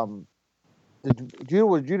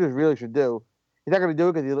what Jeter really should do. He's not going to do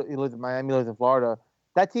it because he lives in Miami, lives in Florida.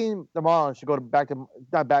 that team, the Marlins, should go to back to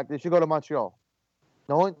not back. They should go to Montreal.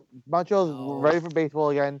 No one, Montreal's No. ready for baseball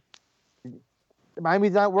again.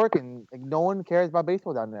 Miami's not working. Like, no one cares about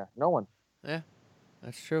baseball down there. No one.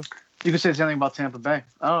 That's true. You could say the same thing about Tampa Bay.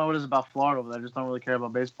 I don't know what it is about Florida over there. I just don't really care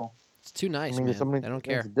about baseball. It's too nice, I mean, there's so man. many They don't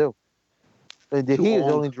things care. to do. The Too Heat is the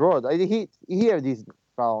old. only draw. The Heat have a decent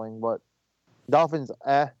following, but Dolphins,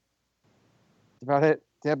 That's about it.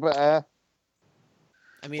 Tampa,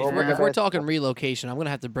 I mean, Well, if we're we're, gonna if we're have- talking relocation, I'm going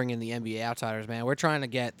to have to bring in the NBA outsiders, man. We're trying to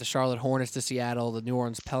get the Charlotte Hornets to Seattle, the New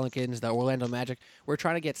Orleans Pelicans, the Orlando Magic. We're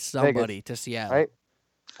trying to get somebody to Seattle.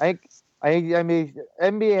 right? I mean,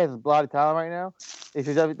 NBA has a lot of talent right now. They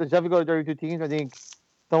should definitely go to 32 teams. I think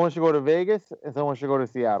someone should go to Vegas and someone should go to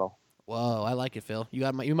Seattle. Whoa, I like it, Phil.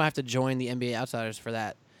 You might have to join the NBA outsiders for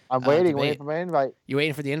that. I'm waiting debate. for my invite. You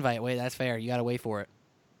waiting for the invite? Wait, that's fair. You got to wait for it.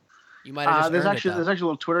 You might have just There's earned actually it, there's though. actually a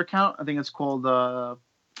little Twitter account. I think it's called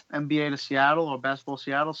NBA to Seattle or Basketball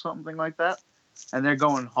Seattle, something like that. And they're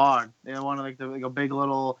going hard. They want to like a big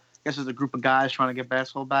little. I guess there's a group of guys trying to get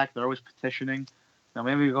basketball back. They're always petitioning. Now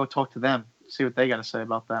maybe we go talk to them, see what they got to say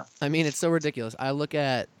about that. I mean, it's so ridiculous. I look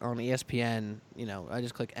at on ESPN, I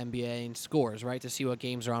just click NBA and scores, right, to see what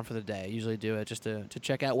games are on for the day. I usually do it just to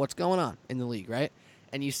check out what's going on in the league, right?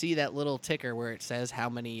 And you see that little ticker where it says how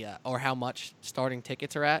many or how much starting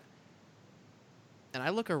tickets are at. And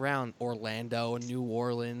I look around Orlando and New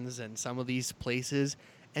Orleans and some of these places,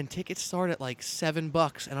 and tickets start at like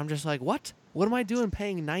 $7, and I'm just like, what? What am I doing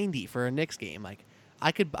paying $90 for a Knicks game? Like,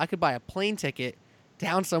 I could buy a plane ticket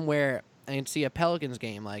down somewhere and see a Pelicans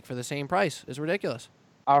game like for the same price. It's ridiculous.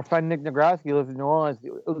 Our friend Nick Negrasky lives in New Orleans.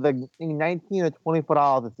 It was like $19 or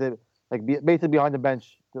 $24 to sit, basically behind the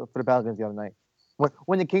bench for the Pelicans the other night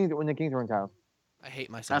when the Kings were in town. I hate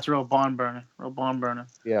myself. That's a real barn burner. Real barn burner.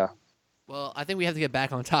 Yeah. Well, I think we have to get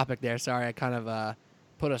back on topic there. Sorry, I kind of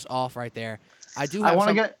put us off right there. I do. I Have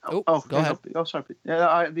want to some... get. Go ahead. Oh, sorry. Pete.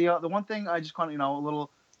 Yeah, the one thing I just kind of a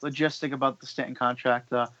little logistic about the Stanton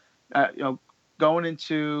contract. Going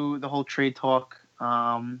into the whole trade talk,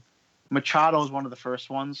 Machado is one of the first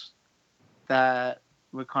ones that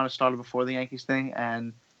we kind of started before the Yankees thing,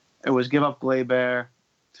 and it was give up Gleyber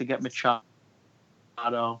to get Machado.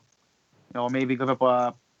 Or maybe give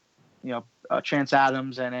up Chance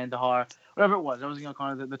Adams and Andahar, whatever it was. That was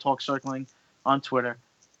kind of the talk circling on Twitter.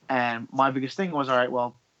 And my biggest thing was, all right,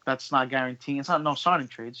 well, that's not guaranteeing. It's not no signing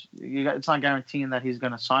trades. It's not guaranteeing that he's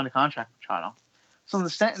going to sign a contract with Machado. So the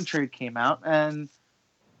Stanton trade came out, and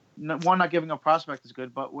one, not giving a prospect is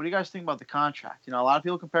good. But what do you guys think about the contract? A lot of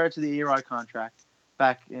people compare it to the A-Rod contract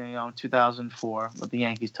back in 2004, what the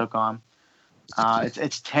Yankees took on.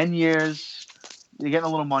 It's 10 years. You're getting a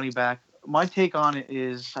little money back. My take on it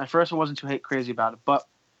is, at first I wasn't too crazy about it, but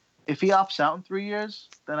if he opts out in 3 years,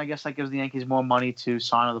 then I guess that gives the Yankees more money to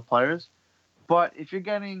sign other players. But if you're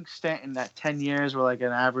getting Stanton at 10 years with like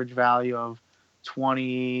an average value of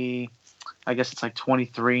 20, I guess it's like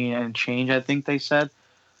 23 and change, I think they said,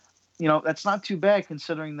 that's not too bad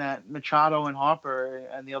considering that Machado and Harper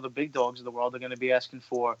and the other big dogs of the world are going to be asking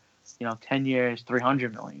for, 10 years,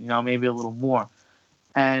 $300 million, maybe a little more.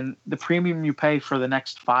 And the premium you pay for the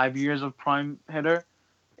next 5 years of prime hitter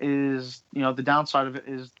is, the downside of it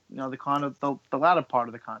is, the kind of the latter part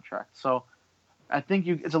of the contract. So I think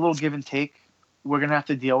it's a little give and take. We're going to have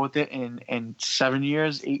to deal with it in 7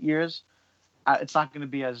 years, 8 years. It's not going to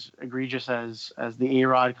be as egregious as the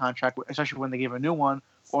A-Rod contract, especially when they give a new one,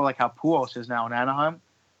 or like how Pujols is now in Anaheim.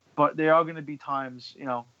 But there are going to be times,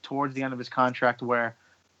 towards the end of his contract where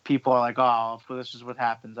people are like, oh, so this is what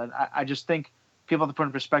happens. And I just think people have to put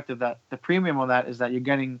in perspective that the premium on that is that you're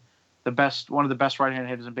getting one of the best right-hand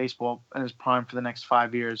hitters in baseball in his prime for the next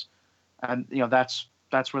 5 years. And,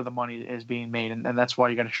 that's where the money is being made. And that's why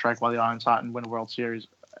you got to strike while the iron's hot and win a World Series,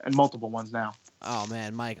 and multiple ones now. Oh,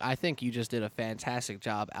 man, Mike, I think you just did a fantastic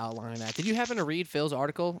job outlining that. Did you happen to read Phil's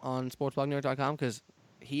article on sportsblognewer.com? Because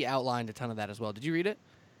he outlined a ton of that as well. Did you read it?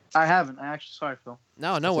 I haven't. Sorry, Phil.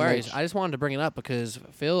 No That's worries. amazing. I just wanted to bring it up because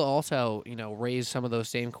Phil also, raised some of those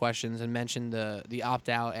same questions and mentioned the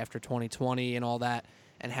opt-out after 2020 and all that,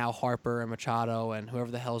 and how Harper and Machado and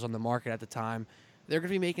whoever the hell's on the market at the time, they're going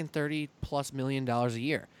to be making $30+ million a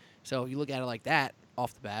year. So you look at it like that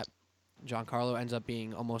off the bat, Giancarlo ends up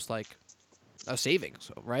being almost like a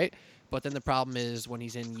savings, right? But then the problem is when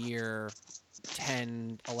he's in year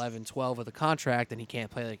 10, 11, 12 of the contract and he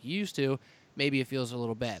can't play like he used to, maybe it feels a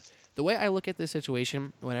little bad. The way I look at this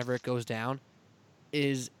situation whenever it goes down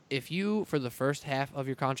is if you, for the first half of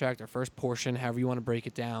your contract or first portion, however you want to break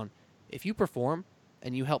it down, if you perform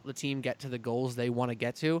and you help the team get to the goals they want to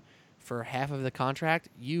get to for half of the contract,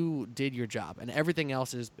 you did your job, and everything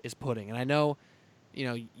else is pudding. And I know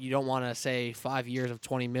you don't want to say 5 years of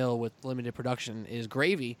 20 mil with limited production is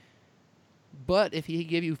gravy. But if he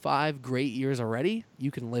give you 5 great years already,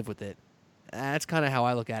 you can live with it. That's kind of how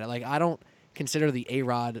I look at it. Like, I don't consider the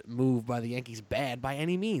A-Rod move by the Yankees bad by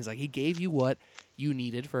any means. Like, he gave you what you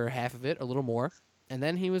needed for half of it, a little more, and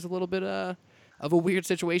then he was a little bit of a weird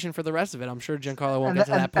situation for the rest of it. I'm sure Giancarlo won't get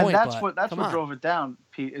to that point. And but that's what drove it down,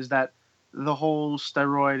 Pete. Is that the whole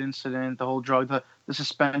steroid incident, the whole drug, the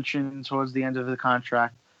suspension towards the end of the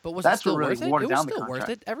contract. But was that's it still what really worth it? watered It was down the still worth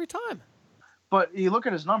contract. it every time. But you look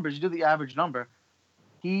at his numbers, you do the average number.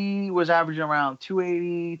 He was averaging around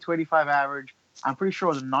 280, 285 average. I'm pretty sure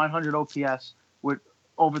it was a 900 OPS with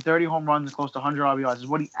over 30 home runs and close to 100 RBIs. Is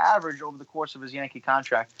what he averaged over the course of his Yankee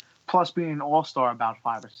contract, plus being an all-star about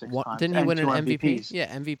 5 or 6 times. Didn't he win an MVP? MVPs.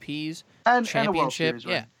 Yeah, MVPs, And championship. a World Series,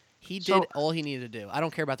 right? Yeah, he did all he needed to do. I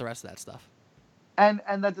don't care about the rest of that stuff. And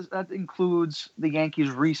that includes the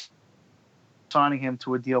Yankees re-signing him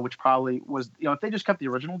to a deal, which probably was, if they just kept the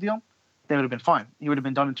original deal, they would have been fine. He would have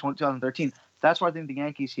been done in 2013. That's why I think the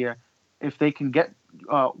Yankees here, if they can get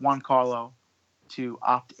Juan Carlo to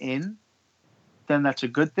opt in, then that's a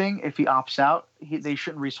good thing. If he opts out, they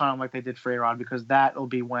shouldn't re-sign him like they did for A-Rod, because that'll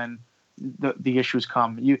be when the issues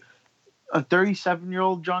come. A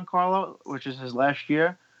 37-year-old Giancarlo, which is his last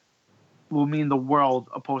year, will mean the world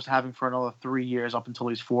opposed to having for another 3 years up until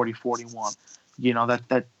he's 40, 41.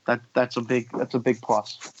 That's a big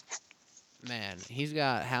plus. Man, he's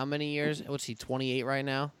got how many years? What's he, 28 right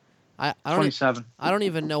now? I don't 27. I don't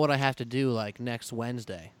even know what I have to do like next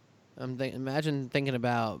Wednesday. Imagine thinking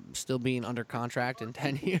about still being under contract in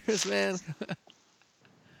 10 years, man.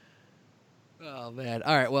 Oh, man.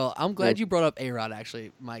 All right, well, I'm glad you brought up A-Rod,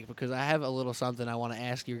 actually, Mike, because I have a little something I want to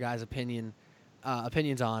ask your guys' opinions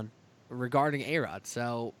on regarding A-Rod.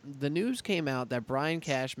 So the news came out that Brian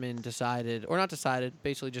Cashman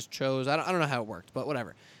basically just chose, I don't know how it worked, but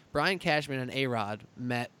whatever. Brian Cashman and A-Rod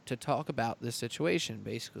met to talk about this situation,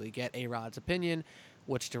 basically get A-Rod's opinion,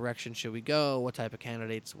 which direction should we go, what type of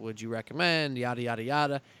candidates would you recommend, yada, yada,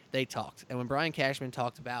 yada. They talked. And when Brian Cashman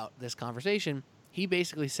talked about this conversation, he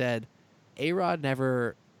basically said A-Rod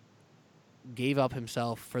never gave up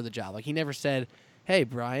himself for the job. Like, he never said, hey,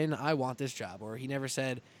 Brian, I want this job. Or he never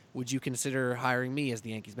said, would you consider hiring me as the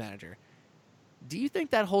Yankees manager? Do you think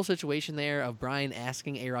that whole situation there of Brian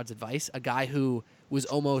asking A-Rod's advice, a guy who was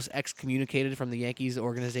almost excommunicated from the Yankees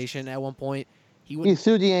organization at one point, he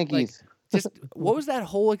sued the Yankees. Just what was that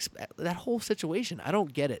whole situation? I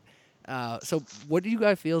don't get it. So what do you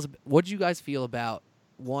guys feel about,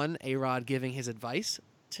 one, A-Rod giving his advice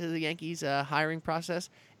to the Yankees hiring process,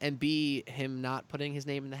 and B, him not putting his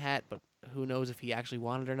name in the hat, but who knows if he actually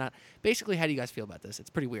wanted it or not? Basically, how do you guys feel about this? It's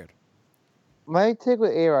pretty weird. My take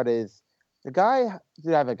with A-Rod is the guy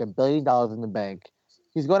did have like $1 billion in the bank.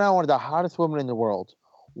 He's going out one of the hottest women in the world.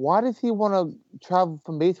 Why does he want to travel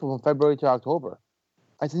from baseball from February to October?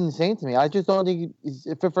 That's insane to me. I just don't think he's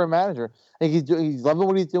fit for a manager. I think he's loving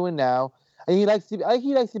what he's doing now. And he likes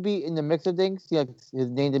to be in the mix of things. He likes his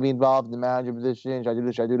name to be involved in the manager position. Should I do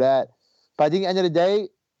this? Should I do that? But I think at the end of the day,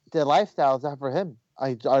 the lifestyle is not for him.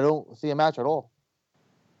 I don't see a match at all.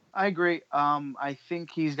 I agree. I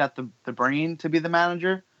think he's got the brain to be the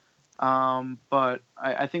manager. But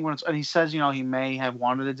I think and he says, he may have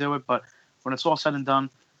wanted to do it, but when it's all said and done,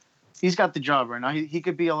 he's got the job right now. He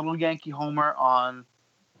could be a little Yankee homer on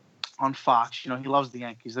Fox. He loves the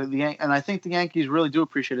Yankees. And I think the Yankees really do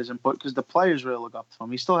appreciate his input because the players really look up to him.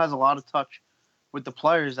 He still has a lot of touch with the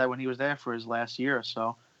players that when he was there for his last year or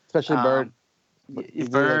so. Especially Bird.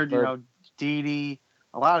 Bird, Didi,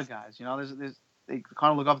 a lot of guys. They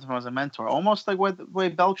kind of look up to him as a mentor, almost like the way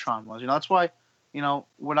Beltran was. That's why,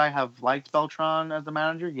 would I have liked Beltran as the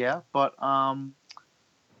manager? Yeah, but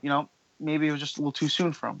maybe it was just a little too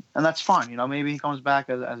soon for him, and that's fine. Maybe he comes back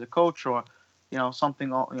as a coach or,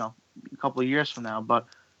 something. A couple of years from now. But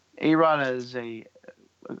A-Rod as a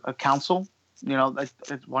counsel,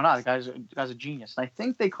 why not? The guy's a genius, and I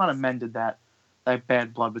think they kind of mended that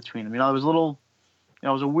bad blood between them. It was a little, it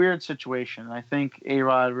was a weird situation, and I think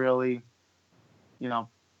A-Rod really.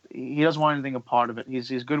 He doesn't want anything a part of it.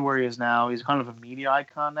 He's good where he is now. He's kind of a media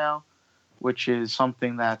icon now, which is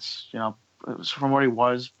something that's, from where he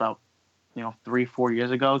was about, 3-4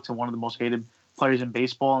 years ago to one of the most hated players in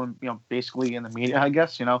baseball and, basically in the media, I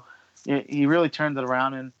guess, he really turned it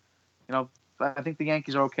around. And, I think the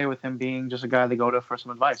Yankees are okay with him being just a guy they go to for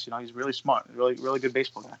some advice. He's really smart, really, really good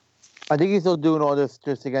baseball guy. I think he's still doing all this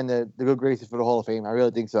just to get the good graces for the Hall of Fame. I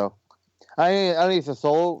really think so. I don't think it's the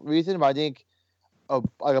sole reason, but I think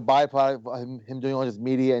like a byproduct of him doing all this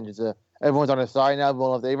media and just everyone's on his side now.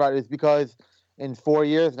 Well, if A-Rod is because in 4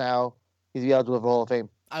 years now he's eligible for the Hall of Fame.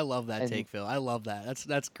 I love that And- take, Phil. I love that.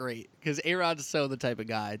 That's great because A-Rod's so the type of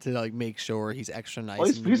guy to like make sure he's extra nice. Well,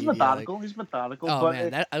 in he's the media, like- methodical. He's methodical. oh but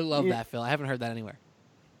man, I love you- that, Phil. I haven't heard that anywhere.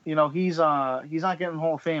 he's not getting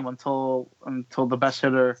Hall of Fame until the best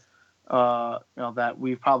hitter, that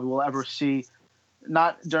we probably will ever see,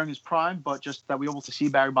 not during his prime, but just that we're able to see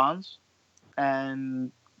Barry Bonds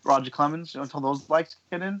and Roger Clemens until those likes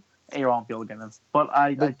get in. A-Rod won't be able to get in, but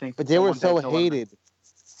I think. But they were one day so he'll win. hated.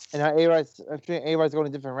 And now A-Rod's going a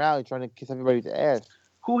different route, he's trying to kiss everybody's ass.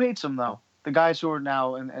 Who hates him though? The guys who are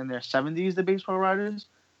now in their 70s, the baseball writers.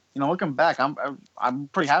 Looking back, I'm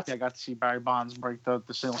pretty happy I got to see Barry Bonds break the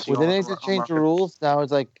single Well, season. didn't they just change the rules? Now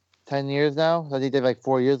it's like 10 years now. I think they have like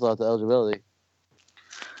 4 years left of eligibility.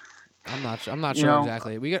 I'm not You sure know-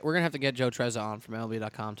 exactly. We're gonna have to get Joe Trezza on from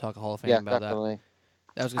MLB.com talk a Hall of Fame Yeah, about definitely.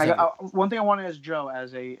 that. Was gonna say, One thing I want to ask Joe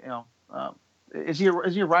as a is he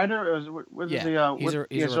a writer or what is yeah, he?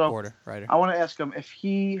 he's a reporter, writer. I want to ask him if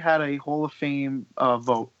he had a Hall of Fame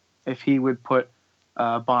vote, if he would put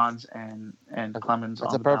Bonds and Clemens That's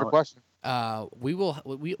on a the perfect ballot. question.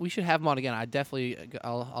 We should have him on again.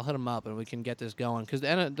 I'll hit him up and we can get this going because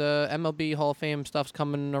the MLB Hall of Fame stuff's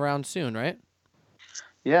coming around soon, right?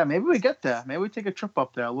 Yeah, maybe we get there. Maybe we take a trip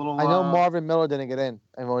up there. A little. I know Marvin Miller didn't get in.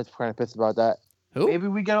 I'm always kind of pissed about that. Who? Maybe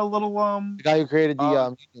we get a little. The guy who created the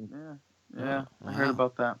Yeah, union. yeah. Oh, I heard wow.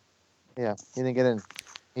 about that. Yeah, he didn't get in.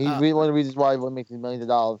 He's Uh, one of the reasons why he makes millions of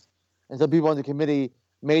dollars. And some people on the committee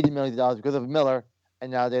made the millions of dollars because of Miller,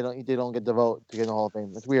 and now they don't get the vote to get in the Hall of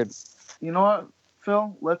Fame. It's weird. You know what,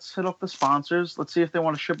 Phil? Let's hit up the sponsors. Let's see if they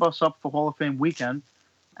want to ship us up for Hall of Fame weekend,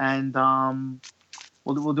 and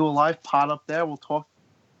we'll do a live pod up there. We'll talk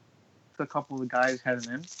to a couple of the guys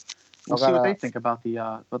heading in. We'll see what they think about the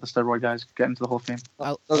steroid guys getting to the Hall of Fame.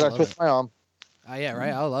 I Still got love to twist it. my arm. Yeah,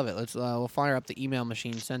 right. I love it. Let's we'll fire up the email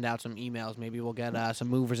machine, send out some emails. Maybe we'll get some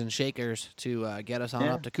movers and shakers to get us on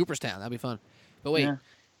Yeah. up to Cooperstown. That'd be fun. But wait, Yeah.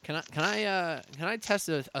 can I test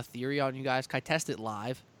a theory on you guys? Can I test it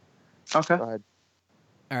live? Okay. Go ahead.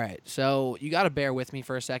 All right. So you got to bear with me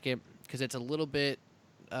for a second because it's a little bit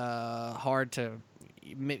hard to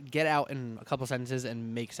get out in a couple sentences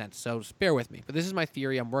and make sense. So just bear with me. But this is my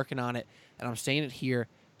theory. I'm working on it, and I'm saying it here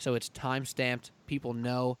so it's time stamped. People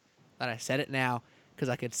know that I said it now because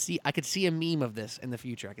I could see a meme of this in the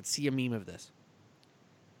future. I could see a meme of this.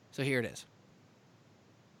 So here it is.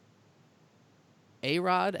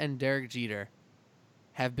 A-Rod and Derek Jeter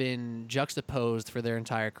have been juxtaposed for their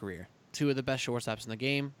entire career. Two of the best shortstops in the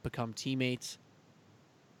game become teammates.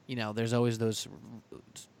 There's always those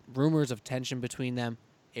rumors of tension between them.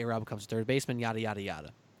 A-Rod becomes third baseman, yada, yada,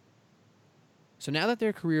 yada. So now that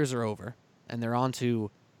their careers are over and they're on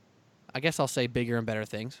to, I guess I'll say bigger and better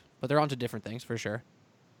things, but they're on to different things for sure.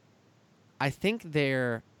 I think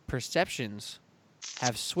their perceptions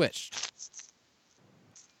have switched.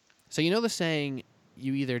 So the saying,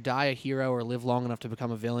 you either die a hero or live long enough to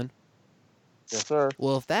become a villain? Yes, sir.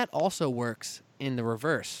 Well, if that also works in the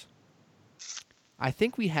reverse, I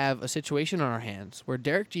think we have a situation on our hands where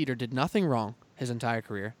Derek Jeter did nothing wrong his entire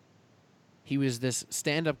career. He was this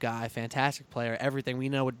stand-up guy, fantastic player, everything. We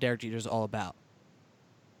know what Derek Jeter is all about.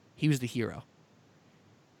 He was the hero.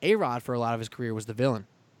 A-Rod, for a lot of his career, was the villain.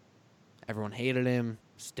 Everyone hated him,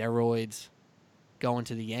 steroids, going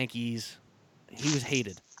to the Yankees. He was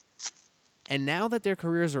hated. And now that their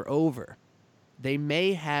careers are over, they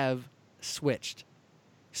may have switched.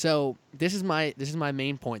 So this is my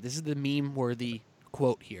main point. This is the meme-worthy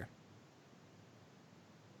quote here.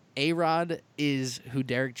 A-Rod is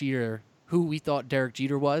who we thought Derek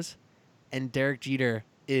Jeter was, and Derek Jeter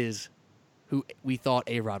is who we thought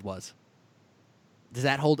A-Rod was. Does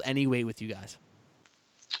that hold any weight with you guys?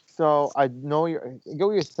 So I get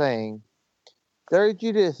what you're saying. Derek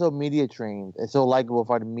Jeter is so media trained and so likable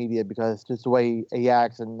for the media because it's just the way he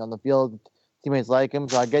acts, and on the field, teammates like him.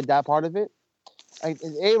 So I get that part of it.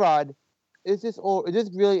 A-Rod, is this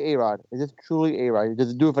really A-Rod? Is this truly A-Rod?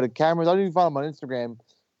 Does it do it for the cameras? I don't even follow him on Instagram.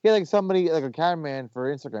 He had somebody like a cameraman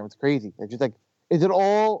for Instagram. It's crazy. It's just is it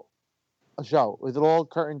all a show? Is it all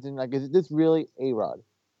curtains and is this really A-Rod?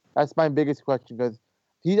 That's my biggest question because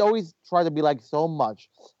he always tried to be so much.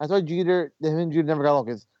 That's why him and Jeter never got along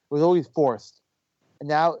because it was always forced. And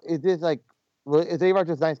now is this is A-Rod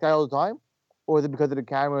just a nice guy all the time, or is it because of the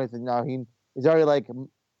cameras and now he's already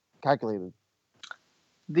calculated?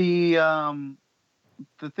 The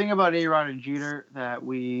thing about A-Rod and Jeter that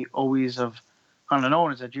we always have kind of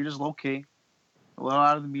known is that Jeter's low key, a little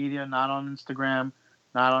out of the media, not on Instagram,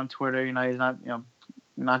 not on Twitter. He's not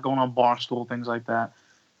not going on Barstool, things like that.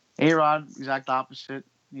 A-Rod, exact opposite.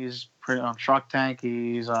 He's pretty on Shark Tank.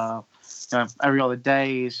 He's every other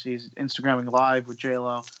day. He's Instagramming live with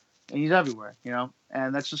J-Lo. and he's everywhere, you know.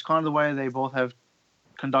 And that's just kind of the way they both have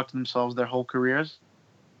conducted themselves their whole careers.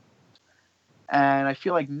 And I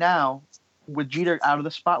feel like now, with Jeter out of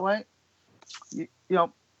the spotlight, you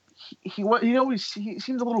know, he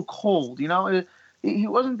seems a little cold. You know, he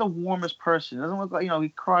wasn't the warmest person. It doesn't look like, you know, he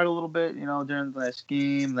cried a little bit, you know, during the last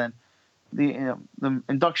game. Then the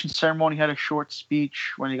induction ceremony, had a short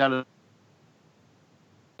speech when he got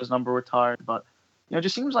his number retired. But you know, it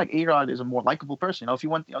just seems like A-Rod is a more likable person. You know, if you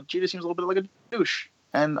want, you know, Jeter seems a little bit like a douche,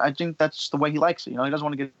 and I think that's the way he likes it. You know, he doesn't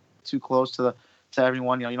want to get too close to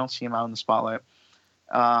everyone. You know, you don't see him out in the spotlight.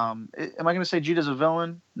 Am I going to say Jeter's a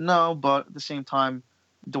villain? No, but at the same time,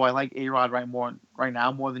 do I like A-Rod right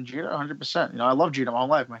now more than Jeter? 100%. You know, I love Jeter my whole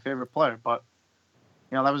life, my favorite player. But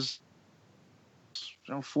you know, that was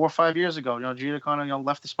 4 or 5 years ago. You know, Jeter kind of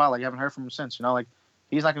left the spotlight. You haven't heard from him since. You know, like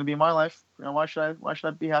he's not going to be in my life. You know, why should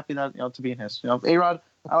I be happy that to be in his? You know, A-Rod,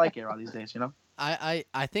 I like A-Rod these days. You know.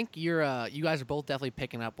 I think you guys are both definitely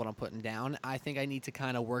picking up what I'm putting down. I think I need to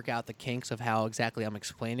kind of work out the kinks of how exactly I'm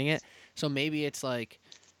explaining it. So maybe it's like,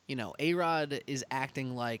 you know, A-Rod is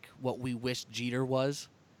acting like what we wish Jeter was,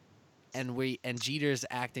 and Jeter's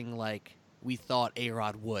acting like we thought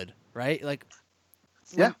A-Rod would, right? Like,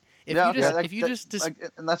 yeah. If you just like,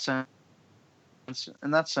 in that sense,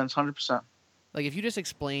 100%. Like if you just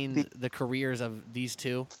explain the careers of these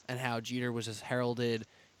two and how Jeter was just heralded,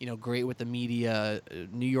 you know, great with the media,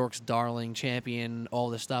 New York's darling champion, all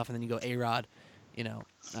this stuff, and then you go A-Rod, you know,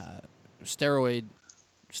 steroids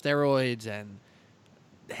and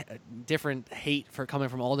different hate for coming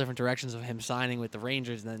from all different directions of him signing with the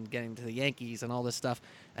Rangers and then getting to the Yankees and all this stuff,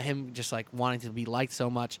 him just like wanting to be liked so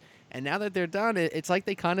much. And now that they're done, it's like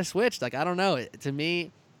they kind of switched. Like, I don't know. To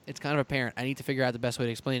me, it's kind of apparent. I need to figure out the best way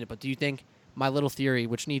to explain it. But do you think my little theory,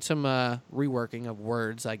 which needs some reworking of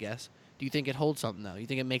words, I guess, do you think it holds something, though? You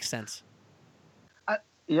think it makes sense?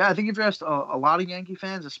 Yeah, I think if you asked a lot of Yankee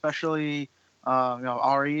fans, especially you know,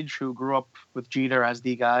 our age, who grew up with Jeter as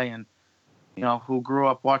the guy, and you know, who grew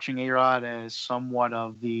up watching A-Rod as somewhat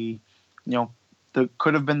of the, you know,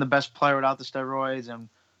 could have been the best player without the steroids, and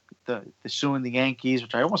the suing the Yankees,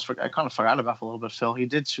 which I kind of forgot about for a little bit. Phil, he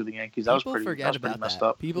did sue the Yankees. That was pretty messed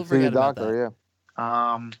up. People forget about that.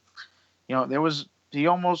 Yeah. You know, he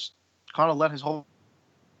almost kind of let his whole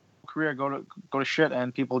career go to shit,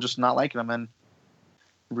 and people just not liking him, and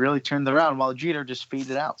really turned it around, while Jeter just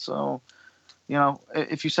faded out. So, you know,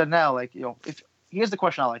 if you said now, like, you know, here's the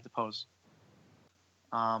question I like to pose.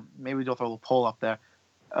 Maybe they'll throw a little poll up there.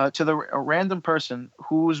 To a random person,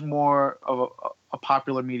 who's more of a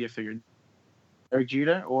popular media figure, Derek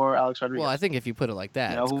Jeter or Alex Rodriguez? Well, I think if you put it like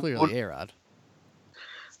that, it's clearly A-Rod.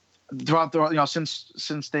 Throughout the, you know,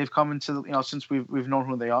 since they've come into the, you know, since we've known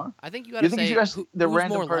who they are. I think you got to say who's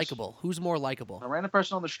more likable. Who's more likable? A random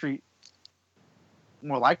person on the street,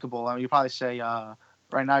 more likable. I mean, you probably say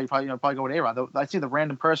right now you probably go with A-Rod. I'd say the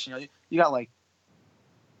random person. You know, you got like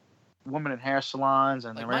women in hair salons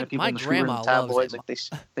and like random people in the street and tabloids. Like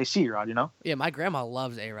they see A-Rod, you know. Yeah, my grandma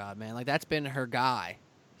loves A-Rod, man. Like that's been her guy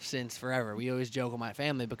since forever. We always joke with my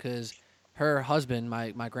family because her husband,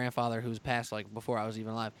 my grandfather, who's passed like before I was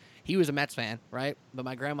even alive, he was a Mets fan, right? But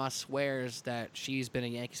my grandma swears that she's been a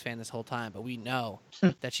Yankees fan this whole time, but we know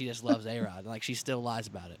that she just loves A-Rod. Like she still lies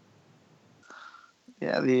about it.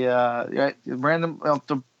 Yeah, the random,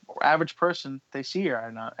 the average person, they see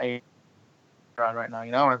A-Rod right now,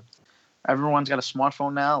 you know, and everyone's got a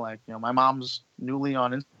smartphone now. Like, you know, my mom's newly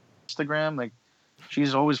on Instagram. Like,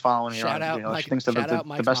 she's always following me. Shout out, you know, Mike, she thinks they're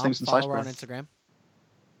the best things in sliced bread. Follow her on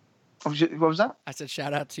Instagram. What was that? I said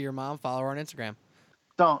shout out to your mom. Follow her on Instagram.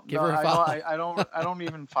 Give her a follow. I don't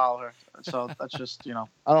even follow her. So that's just, you know.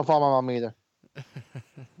 I don't follow my mom either.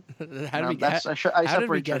 How did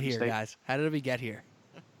we get here, guys? How did we get here?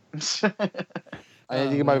 I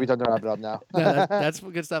think you might be done to wrap it up now. No, that's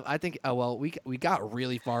good stuff. I think. We got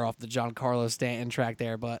really far off the Giancarlo Stanton track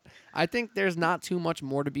there, but I think there's not too much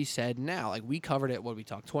more to be said now. Like we covered it. What we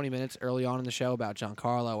talked 20 minutes early on in the show about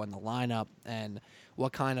Giancarlo and the lineup and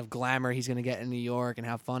what kind of glamour he's going to get in New York and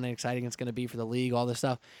how fun and exciting it's going to be for the league, all this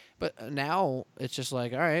stuff. But now it's just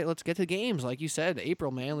like, all right, let's get to games. Like you said,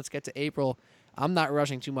 April, man. Let's get to April. I'm not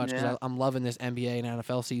rushing too much because I'm loving this NBA and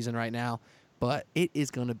NFL season right now. But it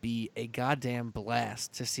is going to be a goddamn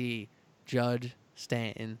blast to see Judge,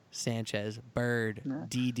 Stanton, Sanchez, Bird,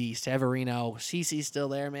 Didi, Severino, CeCe's still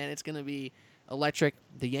there, man. It's going to be electric.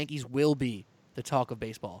 The Yankees will be the talk of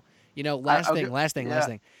baseball. You know, last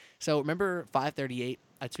thing. So remember 538?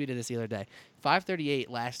 I tweeted this the other day.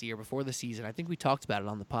 538 last year before the season. I think we talked about it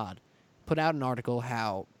on the pod. put out an article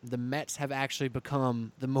how the Mets have actually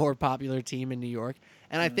become the more popular team in New York.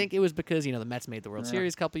 And I think it was because, the Mets made the World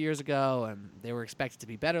Series a couple years ago, and they were expected to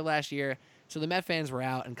be better last year. So the Met fans were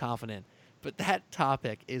out and confident. But that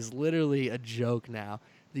topic is literally a joke now.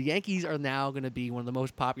 The Yankees are now going to be one of the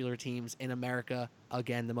most popular teams in America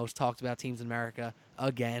again, the most talked about teams in America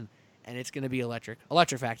again, and it's going to be electric.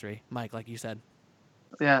 Electric Factory, Mike, like you said.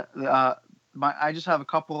 Yeah, I just have a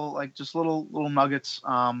couple just little nuggets.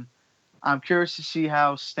 I'm curious to see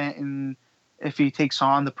how Stanton, if he takes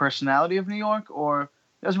on the personality of New York, or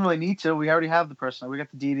he doesn't really need to. We already have the personality. We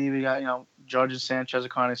got the Didi, we got Judge and Sanchez are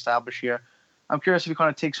kind of established here. I'm curious if he kind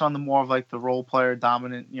of takes on the more of the role player,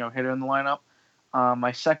 dominant hitter in the lineup.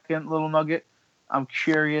 My second little nugget, I'm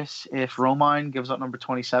curious if Romine gives up number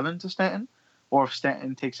 27 to Stanton, or if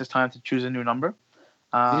Stanton takes his time to choose a new number.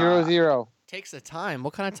 0-0. Takes the time.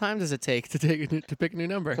 What kind of time does it take to pick a new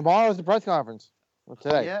number? Tomorrow's the press conference. Well,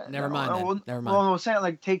 today. Yeah, Never mind. Never mind. Well, I was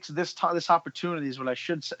saying takes this opportunity is what I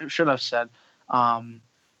should have said.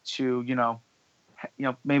 To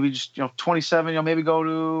maybe just 27. Maybe go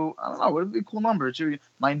to, I don't know, what would be a cool number?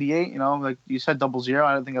 98. Like you said, 00.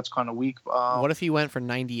 I don't think that's kind of weak. What if he went for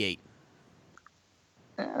 98?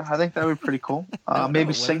 Yeah, I think that would be pretty cool. Maybe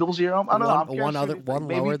no, single 0. I don't know. One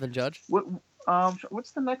lower than Judge.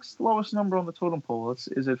 What's the next lowest number on the totem pole?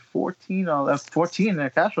 Is it 14? Oh, that's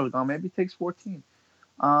 14. Castro's gone. Maybe it takes 14.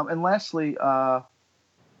 And lastly,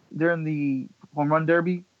 during the home run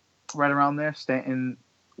derby, right around there, Stanton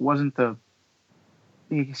wasn't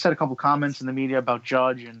he said a couple comments in the media about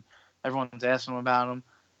Judge, and everyone's asking him about him.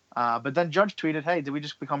 But then Judge tweeted, "Hey, did we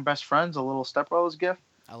just become best friends? A little stepbrothers gift."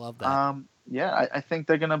 I love that. Yeah, I think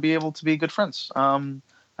they're gonna be able to be good friends.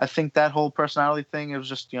 I think that whole personality thing, it was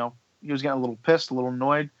just he was getting a little pissed, a little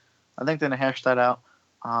annoyed. I think they're gonna hash that out.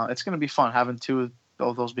 It's gonna be fun having two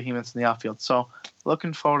of those behemoths in the outfield. So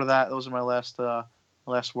looking forward to that. Those are my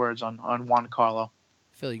last words on Juan Carlo.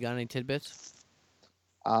 Phil, you got any tidbits?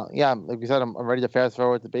 Yeah, like we said, I'm ready to fast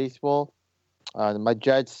forward to baseball. My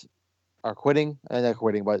Jets are quitting, and they're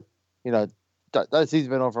quitting, but that season's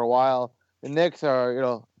been over for a while. The Knicks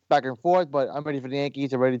are back and forth, but I'm ready for the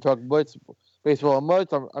Yankees. I'm ready to talk baseball and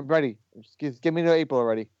Mutts. I'm ready. Just give me to April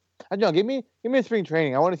already. I don't know, give me a spring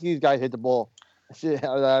training. I want to see these guys hit the ball at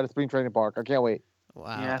a spring training park. I can't wait.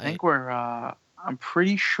 Wow. Yeah, I think we're. I'm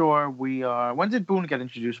pretty sure we are. When did Boone get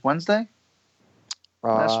introduced? Wednesday.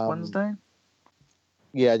 Last Wednesday.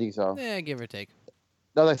 Yeah, I think so. Yeah, give or take.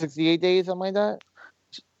 No, like 68 days, something like that.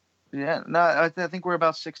 Yeah, no, I think we're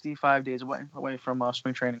about 65 days away from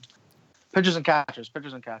spring training. Pitchers and catchers.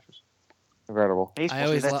 Incredible. The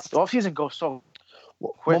offseason goes so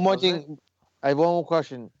quick. One more thing. I have one more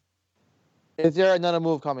question. Is there another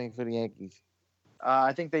move coming for the Yankees?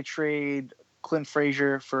 I think they trade Clint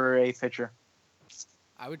Frazier for a pitcher.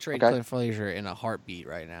 I would trade Clint Frazier in a heartbeat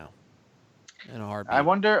right now. I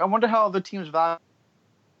wonder how other teams value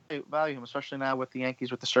him, especially now with the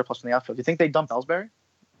Yankees with the surplus in the outfield. Do you think they dump Ellsbury?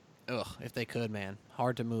 Ugh, if they could, man.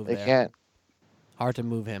 Hard to move They there. can't. Hard to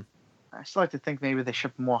move him. I still like to think maybe they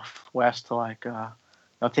ship him off west to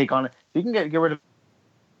take on it. You can get rid of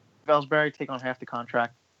Ellsbury, take on half the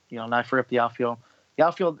contract. Not free up the outfield. The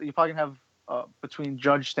outfield you're probably gonna have between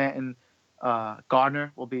Judge, Stanton,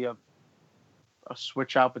 Gardner will be a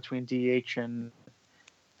switch out between DH and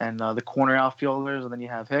the corner outfielders, and then you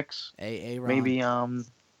have Hicks. Maybe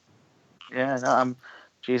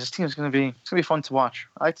this team's gonna be fun to watch.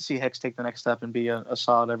 I like to see Hicks take the next step and be a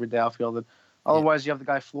solid everyday outfielder. Otherwise, you have the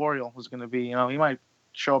guy Florial, who's gonna be he might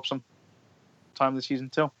show up some time this season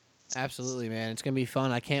too. Absolutely, man. It's gonna be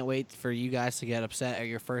fun. I can't wait for you guys to get upset at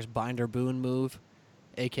your first Binder Boone move,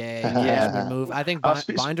 aka Cashman move. I think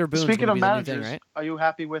Binder Boone's speaking gonna of be managers, the new thing, right? Are you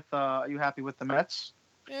happy with the Mets?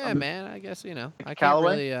 Yeah, man. I guess I can't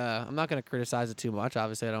Callaway? really. I'm not gonna criticize it too much.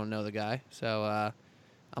 Obviously, I don't know the guy, so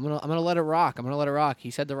I'm gonna let it rock. He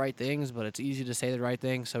said the right things, but it's easy to say the right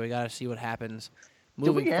things, so we gotta see what happens.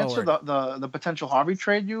 Did we answer the potential Harvey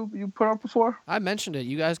trade you put up before? I mentioned it.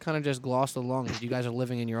 You guys kind of just glossed along because you guys are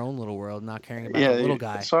living in your own little world, not caring about the little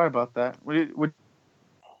guy. Sorry about that. Would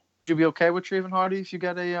you be okay with Trayvon Hardy if you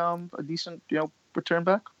get a decent return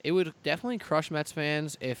back? It would definitely crush Mets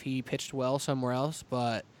fans if he pitched well somewhere else,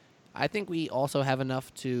 but I think we also have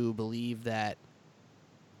enough to believe that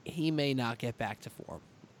he may not get back to form.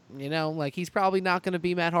 He's probably not going to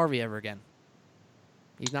be Matt Harvey ever again.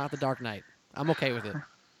 He's not the Dark Knight. I'm okay with it.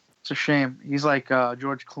 It's a shame. He's like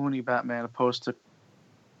George Clooney Batman opposed to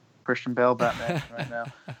Christian Bale Batman right now.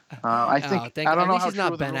 I don't know how he's not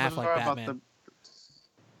true Ben the rumors Affleck are Batman. about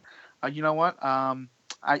the. You know what?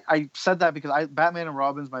 I said that because Batman and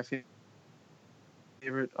Robin's my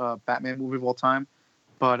favorite Batman movie of all time,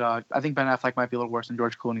 But I think Ben Affleck might be a little worse than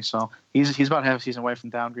George Clooney, so he's about half a season away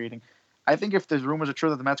from downgrading. I think if the rumors are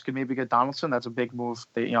true that the Mets could maybe get Donaldson, that's a big move.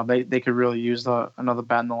 They could really use another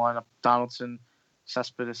bat in the lineup. Donaldson,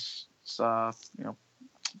 Cespedes,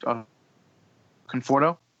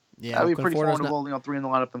 Conforto. Yeah, That'd be pretty Conforto's formidable. Three in the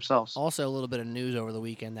lineup themselves. Also, a little bit of news over the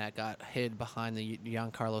weekend that got hid behind the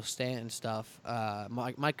Giancarlo Stanton stuff.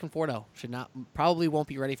 Mike Conforto probably won't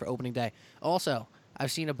be ready for opening day. Also,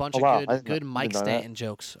 I've seen a bunch of good Mike Stanton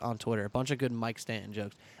jokes on Twitter. A bunch of good Mike Stanton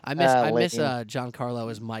jokes. I miss Giancarlo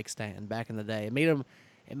as Mike Stanton back in the day. It made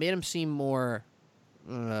him seem more.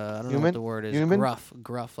 I don't know what the word is. Human?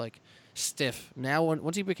 Gruff, like stiff. Now,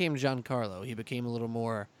 once he became Giancarlo, he became a little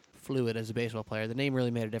more fluid as a baseball player. The name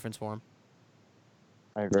really made a difference for him.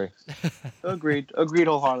 I agree. Agreed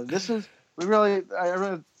wholeheartedly.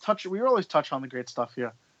 We always touch on the great stuff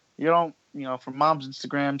here. From mom's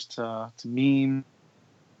Instagrams to memes,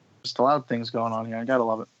 just a lot of things going on here. I gotta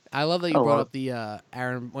love it. I love that you brought up the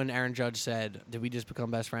when Aaron Judge said, "Did we just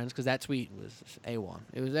become best friends?" Because that tweet was A1.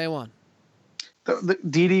 It was A1. The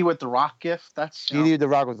Didi with the Rock gift. That's Didi with the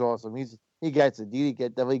Rock was awesome. He gets it. Didi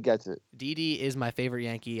definitely gets it. Didi is my favorite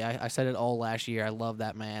Yankee. I said it all last year. I love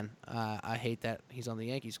that man. I hate that he's on the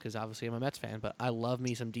Yankees because obviously I'm a Mets fan, but I love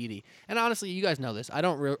me some Didi. And honestly, you guys know this. I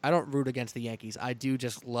don't root against the Yankees. I do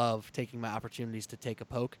just love taking my opportunities to take a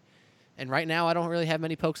poke. And right now, I don't really have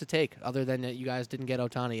many pokes to take, other than that you guys didn't get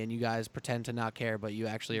Ohtani and you guys pretend to not care, but you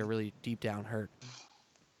actually are really deep down hurt.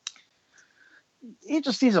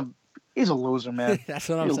 He's a loser, man. That's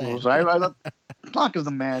what I'm saying. Tanaka's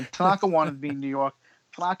the man. Tanaka wanted to be in New York.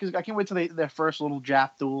 I can't wait till their first little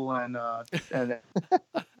Jap duel and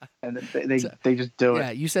they just do it.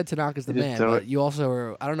 Yeah, you said Tanaka's the man, but you also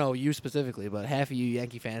were, I don't know you specifically, but half of you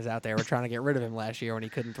Yankee fans out there were trying to get rid of him last year when he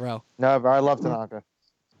couldn't throw. No, but I love Tanaka.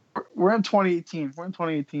 We're in 2018. We're in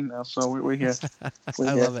 2018 now, so we're here. I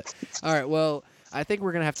love it. All right, well, I think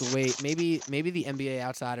we're going to have to wait. Maybe the NBA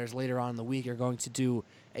Outsiders later on in the week are going to do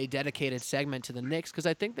a dedicated segment to the Knicks because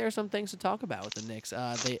I think there are some things to talk about with the Knicks.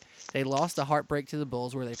 They lost a heartbreak to the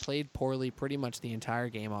Bulls where they played poorly pretty much the entire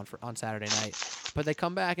game on Saturday night, but they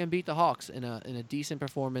come back and beat the Hawks in a decent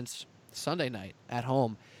performance Sunday night at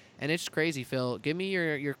home. And it's crazy, Phil. Give me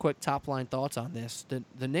your quick top-line thoughts on this.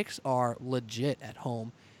 The Knicks are legit at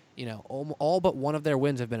home. All but one of their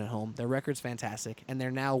wins have been at home. Their record's fantastic, and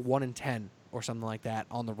they're now 1-10 or something like that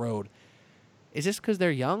on the road. Is this because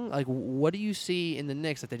they're young? Like, what do you see in the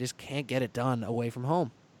Knicks that they just can't get it done away from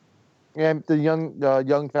home? Yeah, the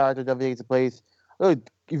young factor definitely takes a place. Look,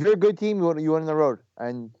 if you're a good team, you win on the road,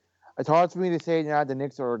 and it's hard for me to say now the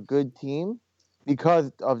Knicks are a good team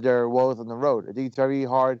because of their woes on the road. I think it's very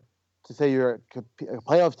hard to say you're a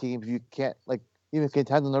playoff team if you can't even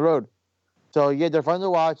contend on the road. So yeah, they're fun to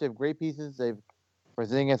watch. They have great pieces. They've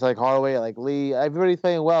Porzingis, like Hardaway, like Lee. Everybody's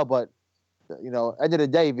playing well, but end of the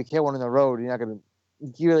day, if you can't win on the road,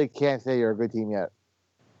 you really can't say you're a good team yet.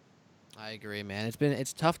 I agree, man.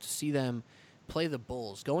 It's tough to see them play the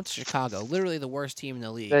Bulls, going to Chicago, literally the worst team in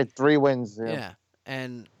the league. They had 3 wins. Yeah.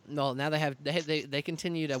 And now they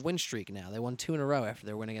continued a win streak now. They won 2 in a row after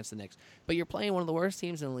their win against the Knicks. But you're playing one of the worst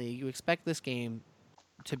teams in the league. You expect this game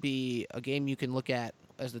to be a game you can look at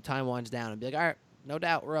as the time winds down and be like, all right, no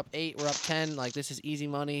doubt, we're up 8, we're up 10. Like, this is easy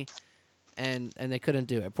money. And they couldn't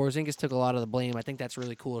do it. Porzingis took a lot of the blame. I think that's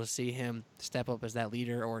really cool to see him step up as that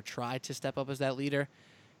leader or try to step up as that leader.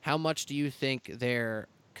 How much do you think their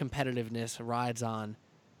competitiveness rides on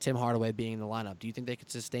Tim Hardaway being in the lineup? Do you think they could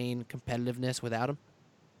sustain competitiveness without him?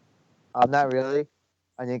 Not really.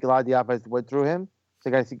 I think a lot of the offense went through him. So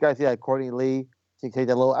you guys see like Courtney Lee take that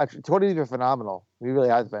little extra. Courtney's been phenomenal. He really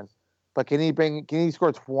has been. But can he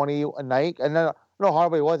score 20 a night? And then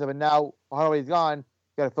Hardaway wasn't, but now Hardaway's gone.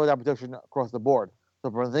 You got to fill that production across the board.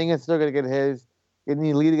 So Porzingis is still going to get his. You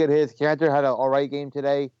need Lee to get his. Cantor had an all right game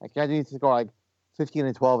today. Cantor needs to score like 15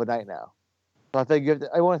 and 12 a night now. So I think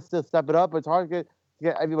I want to still step it up. It's hard to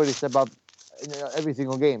get everybody to step up in every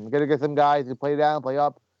single game. You got to get some guys who play down, play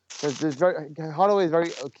up. Hardaway is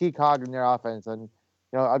very a key cog in their offense, and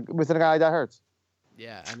missing a guy like that hurts.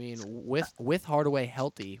 Yeah, I mean, with Hardaway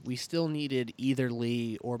healthy, we still needed either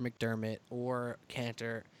Lee or McDermott or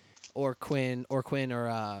Cantor or Quinn or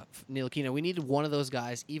Ntilikina. We needed one of those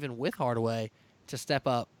guys, even with Hardaway, to step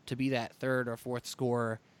up to be that third or fourth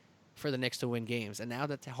scorer for the Knicks to win games. And now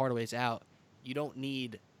that Hardaway's out, you don't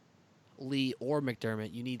need Lee or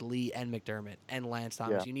McDermott. You need Lee and McDermott and Lance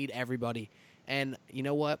Thomas. Yeah. You need everybody. And you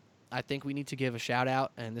know what? I think we need to give a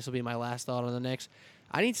shout-out, and this will be my last thought on the Knicks.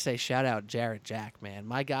 I need to say shout-out Jarrett Jack, man.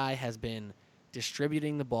 My guy has been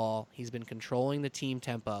distributing the ball. He's been controlling the team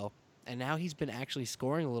tempo. and now he's been actually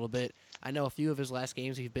scoring a little bit. I know a few of his last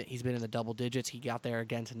games he's been in the double digits. He got there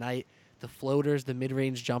again tonight. The floaters, the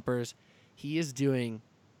mid-range jumpers, he is doing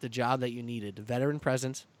the job that you needed. Veteran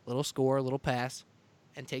presence, little score, little pass,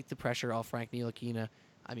 and take the pressure off Frank Ntilikina.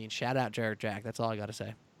 I mean, shout out Jarrett Jack. That's all I got to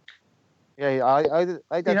say. Yeah, I Hey,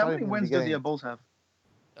 how from many the wins does the beginning. Bulls have?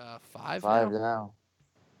 5 5 now? now.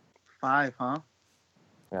 5, huh?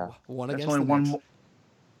 Yeah. One That's against only the one. Knicks.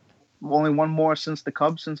 Only one more since the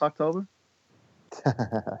Cubs since October.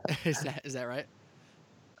 Is that right?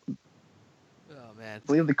 Oh man. I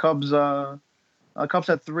believe the Cubs. Cubs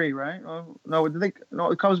had 3, right? No,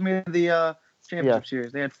 the Cubs made the championship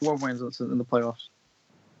series. They had 4 wins in the playoffs.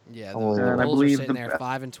 Yeah, Oh, the yeah. And I Bulls are believe sitting the- there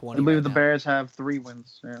 5 and 20. I believe right the now. Bears have 3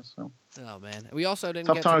 wins. Yeah, so Oh man, we also didn't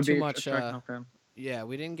tough get time to to too be a much. Toronto fan. Yeah,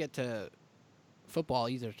 we didn't get to football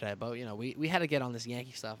either today, but we had to get on this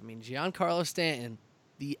Yankee stuff. I mean, Giancarlo Stanton,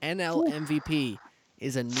 the NL MVP,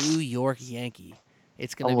 is a New York Yankee.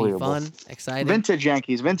 It's gonna be Unbelievable. fun, exciting, Vintage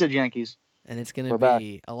Yankees. and it's gonna We're back.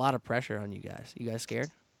 be a lot of pressure on you guys. You guys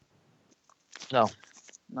scared? No,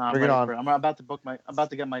 I'm Bring it ready on. for it. I'm about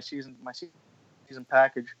to get my season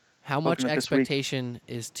package. How much Looking at this week. expectation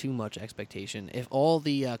is too much expectation? If all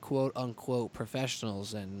the quote unquote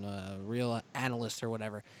professionals and real analysts or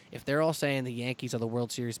whatever, if they're all saying the Yankees are the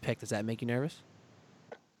World Series pick, does that make you nervous?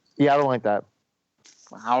 Yeah, I don't like that.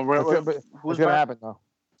 Wow, It's who's gonna better happen though.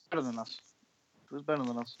 than us? Who's better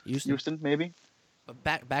than us? Houston, Maybe. but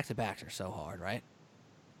back to backs are so hard, right?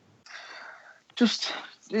 Just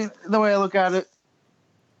the way I look at it,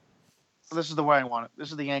 this is the way I want it.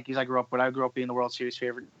 This is the Yankees I grew up with. I grew up being the World Series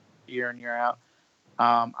favorite year in, year out.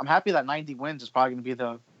 I'm happy that 90 wins is probably going to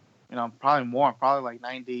be probably more. Probably like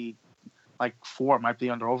 94 might be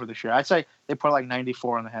over this year. I'd say they put like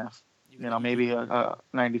 94 and a half. Maybe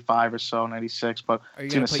 95 or so, 96. But Are you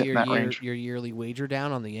it's gonna going to put sit in that range. your yearly wager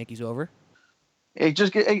down on the Yankees over? It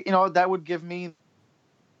just that would give me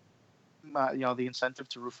the incentive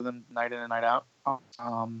to root for them night in and night out.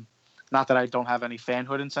 Not that I don't have any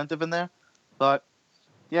fanhood incentive in there, but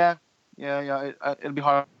it'd be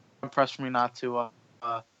hard pressed for me not to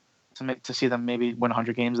see them maybe win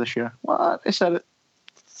 100 games this year. What? I said it.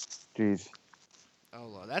 Jeez. Oh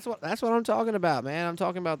Lord, that's what I'm talking about, man. I'm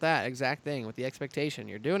talking about that exact thing with the expectation.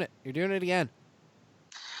 You're doing it. You're doing it again.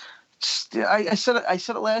 I said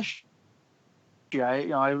it last year.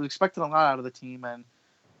 I was expecting a lot out of the team, and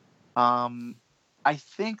I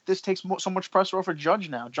think this takes so much pressure off of Judge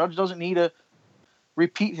now. Judge doesn't need to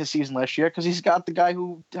repeat his season last year because he's got the guy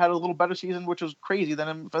who had a little better season, which was crazy than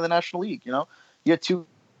him for the National League. You had 2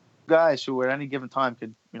 guys who at any given time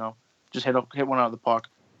could just hit one out of the park.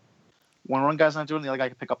 When one guy's not doing it, the other guy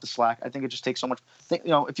can pick up the slack. I think it just takes so much.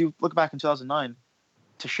 If you look back in 2009,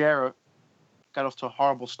 Teixeira got off to a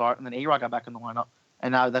horrible start, and then A-Rod got back in the lineup,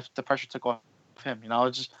 and now the pressure took off him.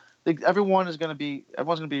 It's just everyone's going to be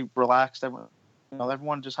relaxed.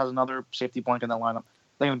 Everyone just has another safety blanket in that lineup.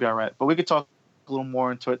 They're going to be all right. But we could talk a little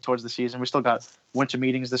more into it towards the season. We still got winter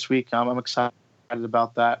meetings this week. I'm excited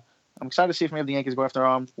about that. I'm excited to see if maybe the Yankees go after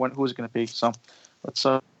who is it going to be. So let's.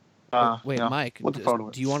 Wait, Mike, looking forward to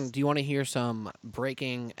it. do you want to hear some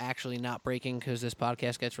breaking, actually not breaking, because this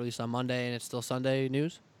podcast gets released on Monday and it's still Sunday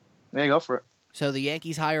news? There you go for it. So the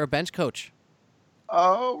Yankees hire a bench coach.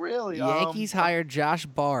 Oh, really? The Yankees hired Josh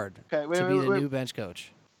Bard to be the new bench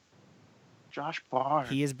coach. Josh Bard.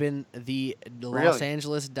 He has been the Los Really?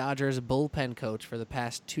 Angeles Dodgers bullpen coach for the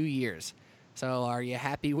past 2 years. So are you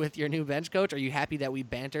happy with your new bench coach? Are you happy that we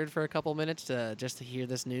bantered for a couple minutes just to hear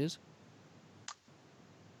this news?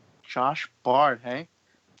 Josh Bard, hey?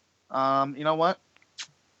 You know what?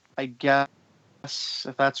 I guess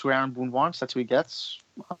if that's who Aaron Boone wants, that's who he gets.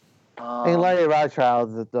 Hey, Larry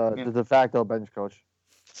Rothschild is the de facto bench coach.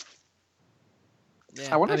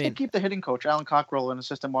 Yeah, I wonder if mean, they keep the hitting coach, Alan Cockrell, and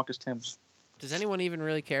assistant Marcus Timms. does anyone even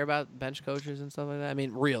really care about bench coaches and stuff like that? I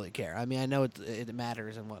mean, really care. I mean, I know it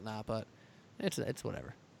matters and whatnot, but it's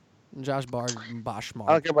whatever. Josh Bard, Bosch I don't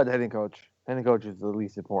Mark. care about the hitting coach. Hitting coach is the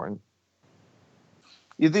least important.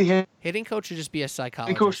 You think Hitting coach should just be a hitting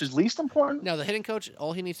psychologist. coach is least important? No, the hitting coach,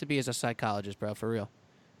 all he needs to be is a psychologist, bro, for real.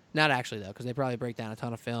 Not actually, though, because they probably break down a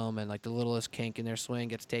ton of film and, like, the littlest kink in their swing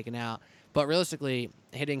gets taken out. But realistically,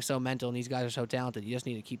 hitting's so mental and these guys are so talented, you just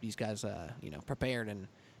need to keep these guys, prepared and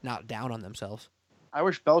not down on themselves. I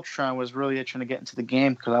wish Beltran was really itching to get into the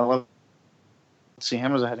game because I love to see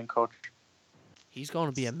him as a hitting coach. He's going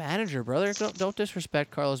to be a manager, brother. Don't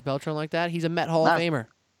disrespect Carlos Beltran like that. He's a Met Hall of Famer.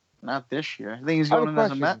 Not this year. I think he's I have going a in as a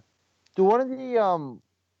question. Met. Do one of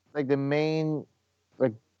the the main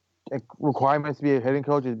requirements to be a hitting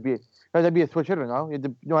coach is be a switch hitter? No, you have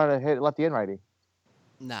to know how to hit lefty and righty.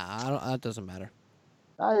 Nah, that doesn't matter.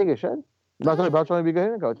 I think it should. Belichick will be a good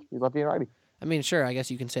hitting coach. He's lefty and righty. I mean, sure, I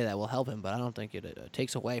guess you can say that will help him, but I don't think it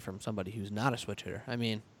takes away from somebody who's not a switch hitter. I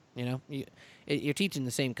mean, you're teaching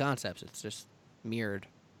the same concepts. It's just mirrored.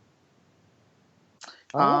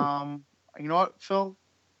 You know what, Phil?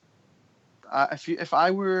 If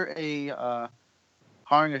I were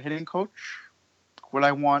hiring a hitting coach, would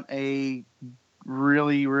I want a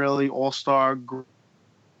really, really all-star,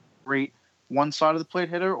 great one side of the plate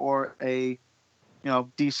hitter, or a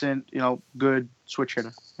decent, good switch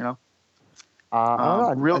hitter? I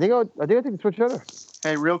don't know. I think the switch hitter.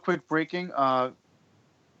 Hey, real quick breaking.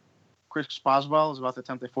 Chris Boswell is about to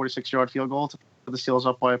attempt a 46-yard field goal to put the Steelers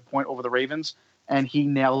up by a point over the Ravens, and he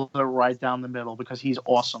nailed it right down the middle because he's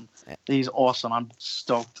awesome. He's awesome. I'm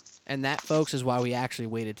stoked. And that, folks, is why we actually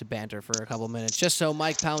waited to banter for a couple minutes, just so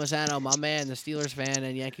Mike Palmisano, my man, the Steelers fan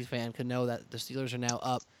and Yankees fan, could know that the Steelers are now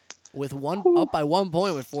up by 1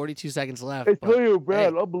 point with 42 seconds left. I tell you, hey,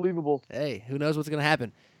 Brad, unbelievable. Hey, who knows what's going to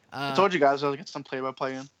happen? I told you guys I'll get some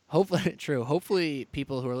play-by-play in. Hopefully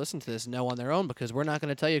people who are listening to this know on their own, because we're not going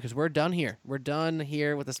to tell you, because we're done here. We're done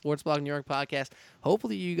here with the Sports Blog New York podcast.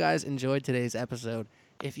 Hopefully you guys enjoyed today's episode.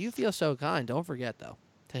 If you feel so kind, don't forget, though,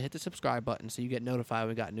 to hit the subscribe button so you get notified when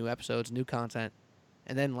we got new episodes, new content.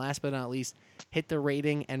 And then last but not least, hit the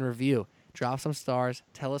rating and review. Drop some stars.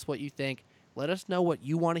 Tell us what you think. Let us know what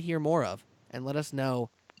you want to hear more of. And let us know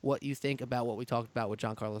what you think about what we talked about with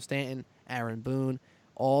Giancarlo Stanton, Aaron Boone,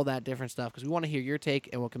 all that different stuff, because we want to hear your take,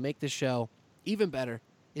 and what can make this show even better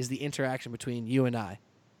is the interaction between you and I,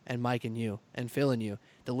 and Mike and you, and Phil and you,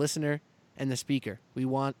 the listener and the speaker. We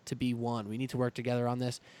want to be one. We need to work together on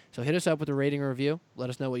this. So hit us up with a rating or review.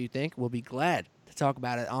 Let us know what you think. We'll be glad to talk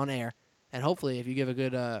about it on air, and hopefully if you give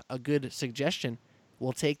a good suggestion,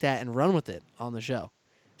 we'll take that and run with it on the show.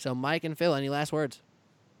 So Mike and Phil, any last words?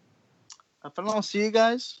 If I don't see you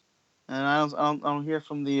guys, and I don't hear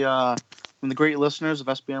from the great listeners of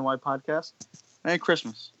SBNY podcast, Merry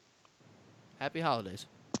Christmas. Happy holidays.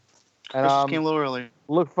 And, Christmas came a little early.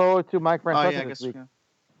 Look forward to Mike Francesa I this guess. week.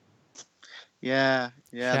 Yeah.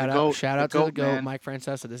 Shout out to the GOAT, man. Mike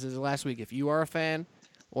Francesa. This is the last week. If you are a fan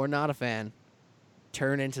or not a fan,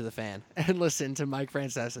 turn into the fan and listen to Mike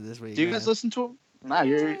Francesa this week. Do you guys listen to him? Nah,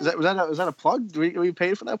 is that a plug? Are we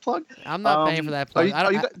paid for that plug? I'm not paying for that plug.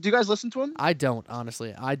 Do you guys listen to him? I don't,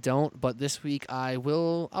 honestly. I don't. But this week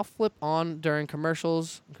I'll flip on during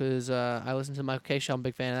commercials, because I listen to Michael K. Show. I'm a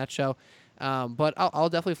big fan of that show. But I'll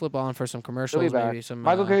definitely flip on for some commercials. Maybe some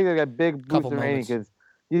Michael K. got a big boost in rating because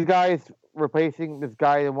these guys replacing this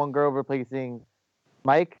guy and one girl replacing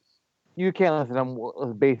Mike. You can't listen to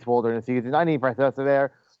him baseball during the season. I need Francesa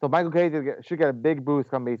there. So Michael K. should get a big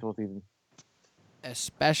boost come baseball season.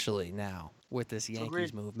 Especially now with this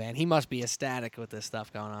Yankees move, man. He must be ecstatic with this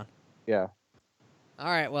stuff going on. Yeah. All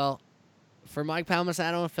right, well, for Mike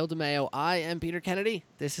Palmisano and Phil DeMayo, I am Peter Kennedy.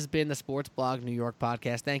 This has been the Sports Blog New York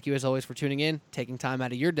podcast. Thank you, as always, for tuning in, taking time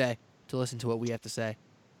out of your day to listen to what we have to say.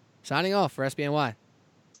 Signing off for SBNY.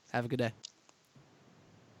 Have a good day.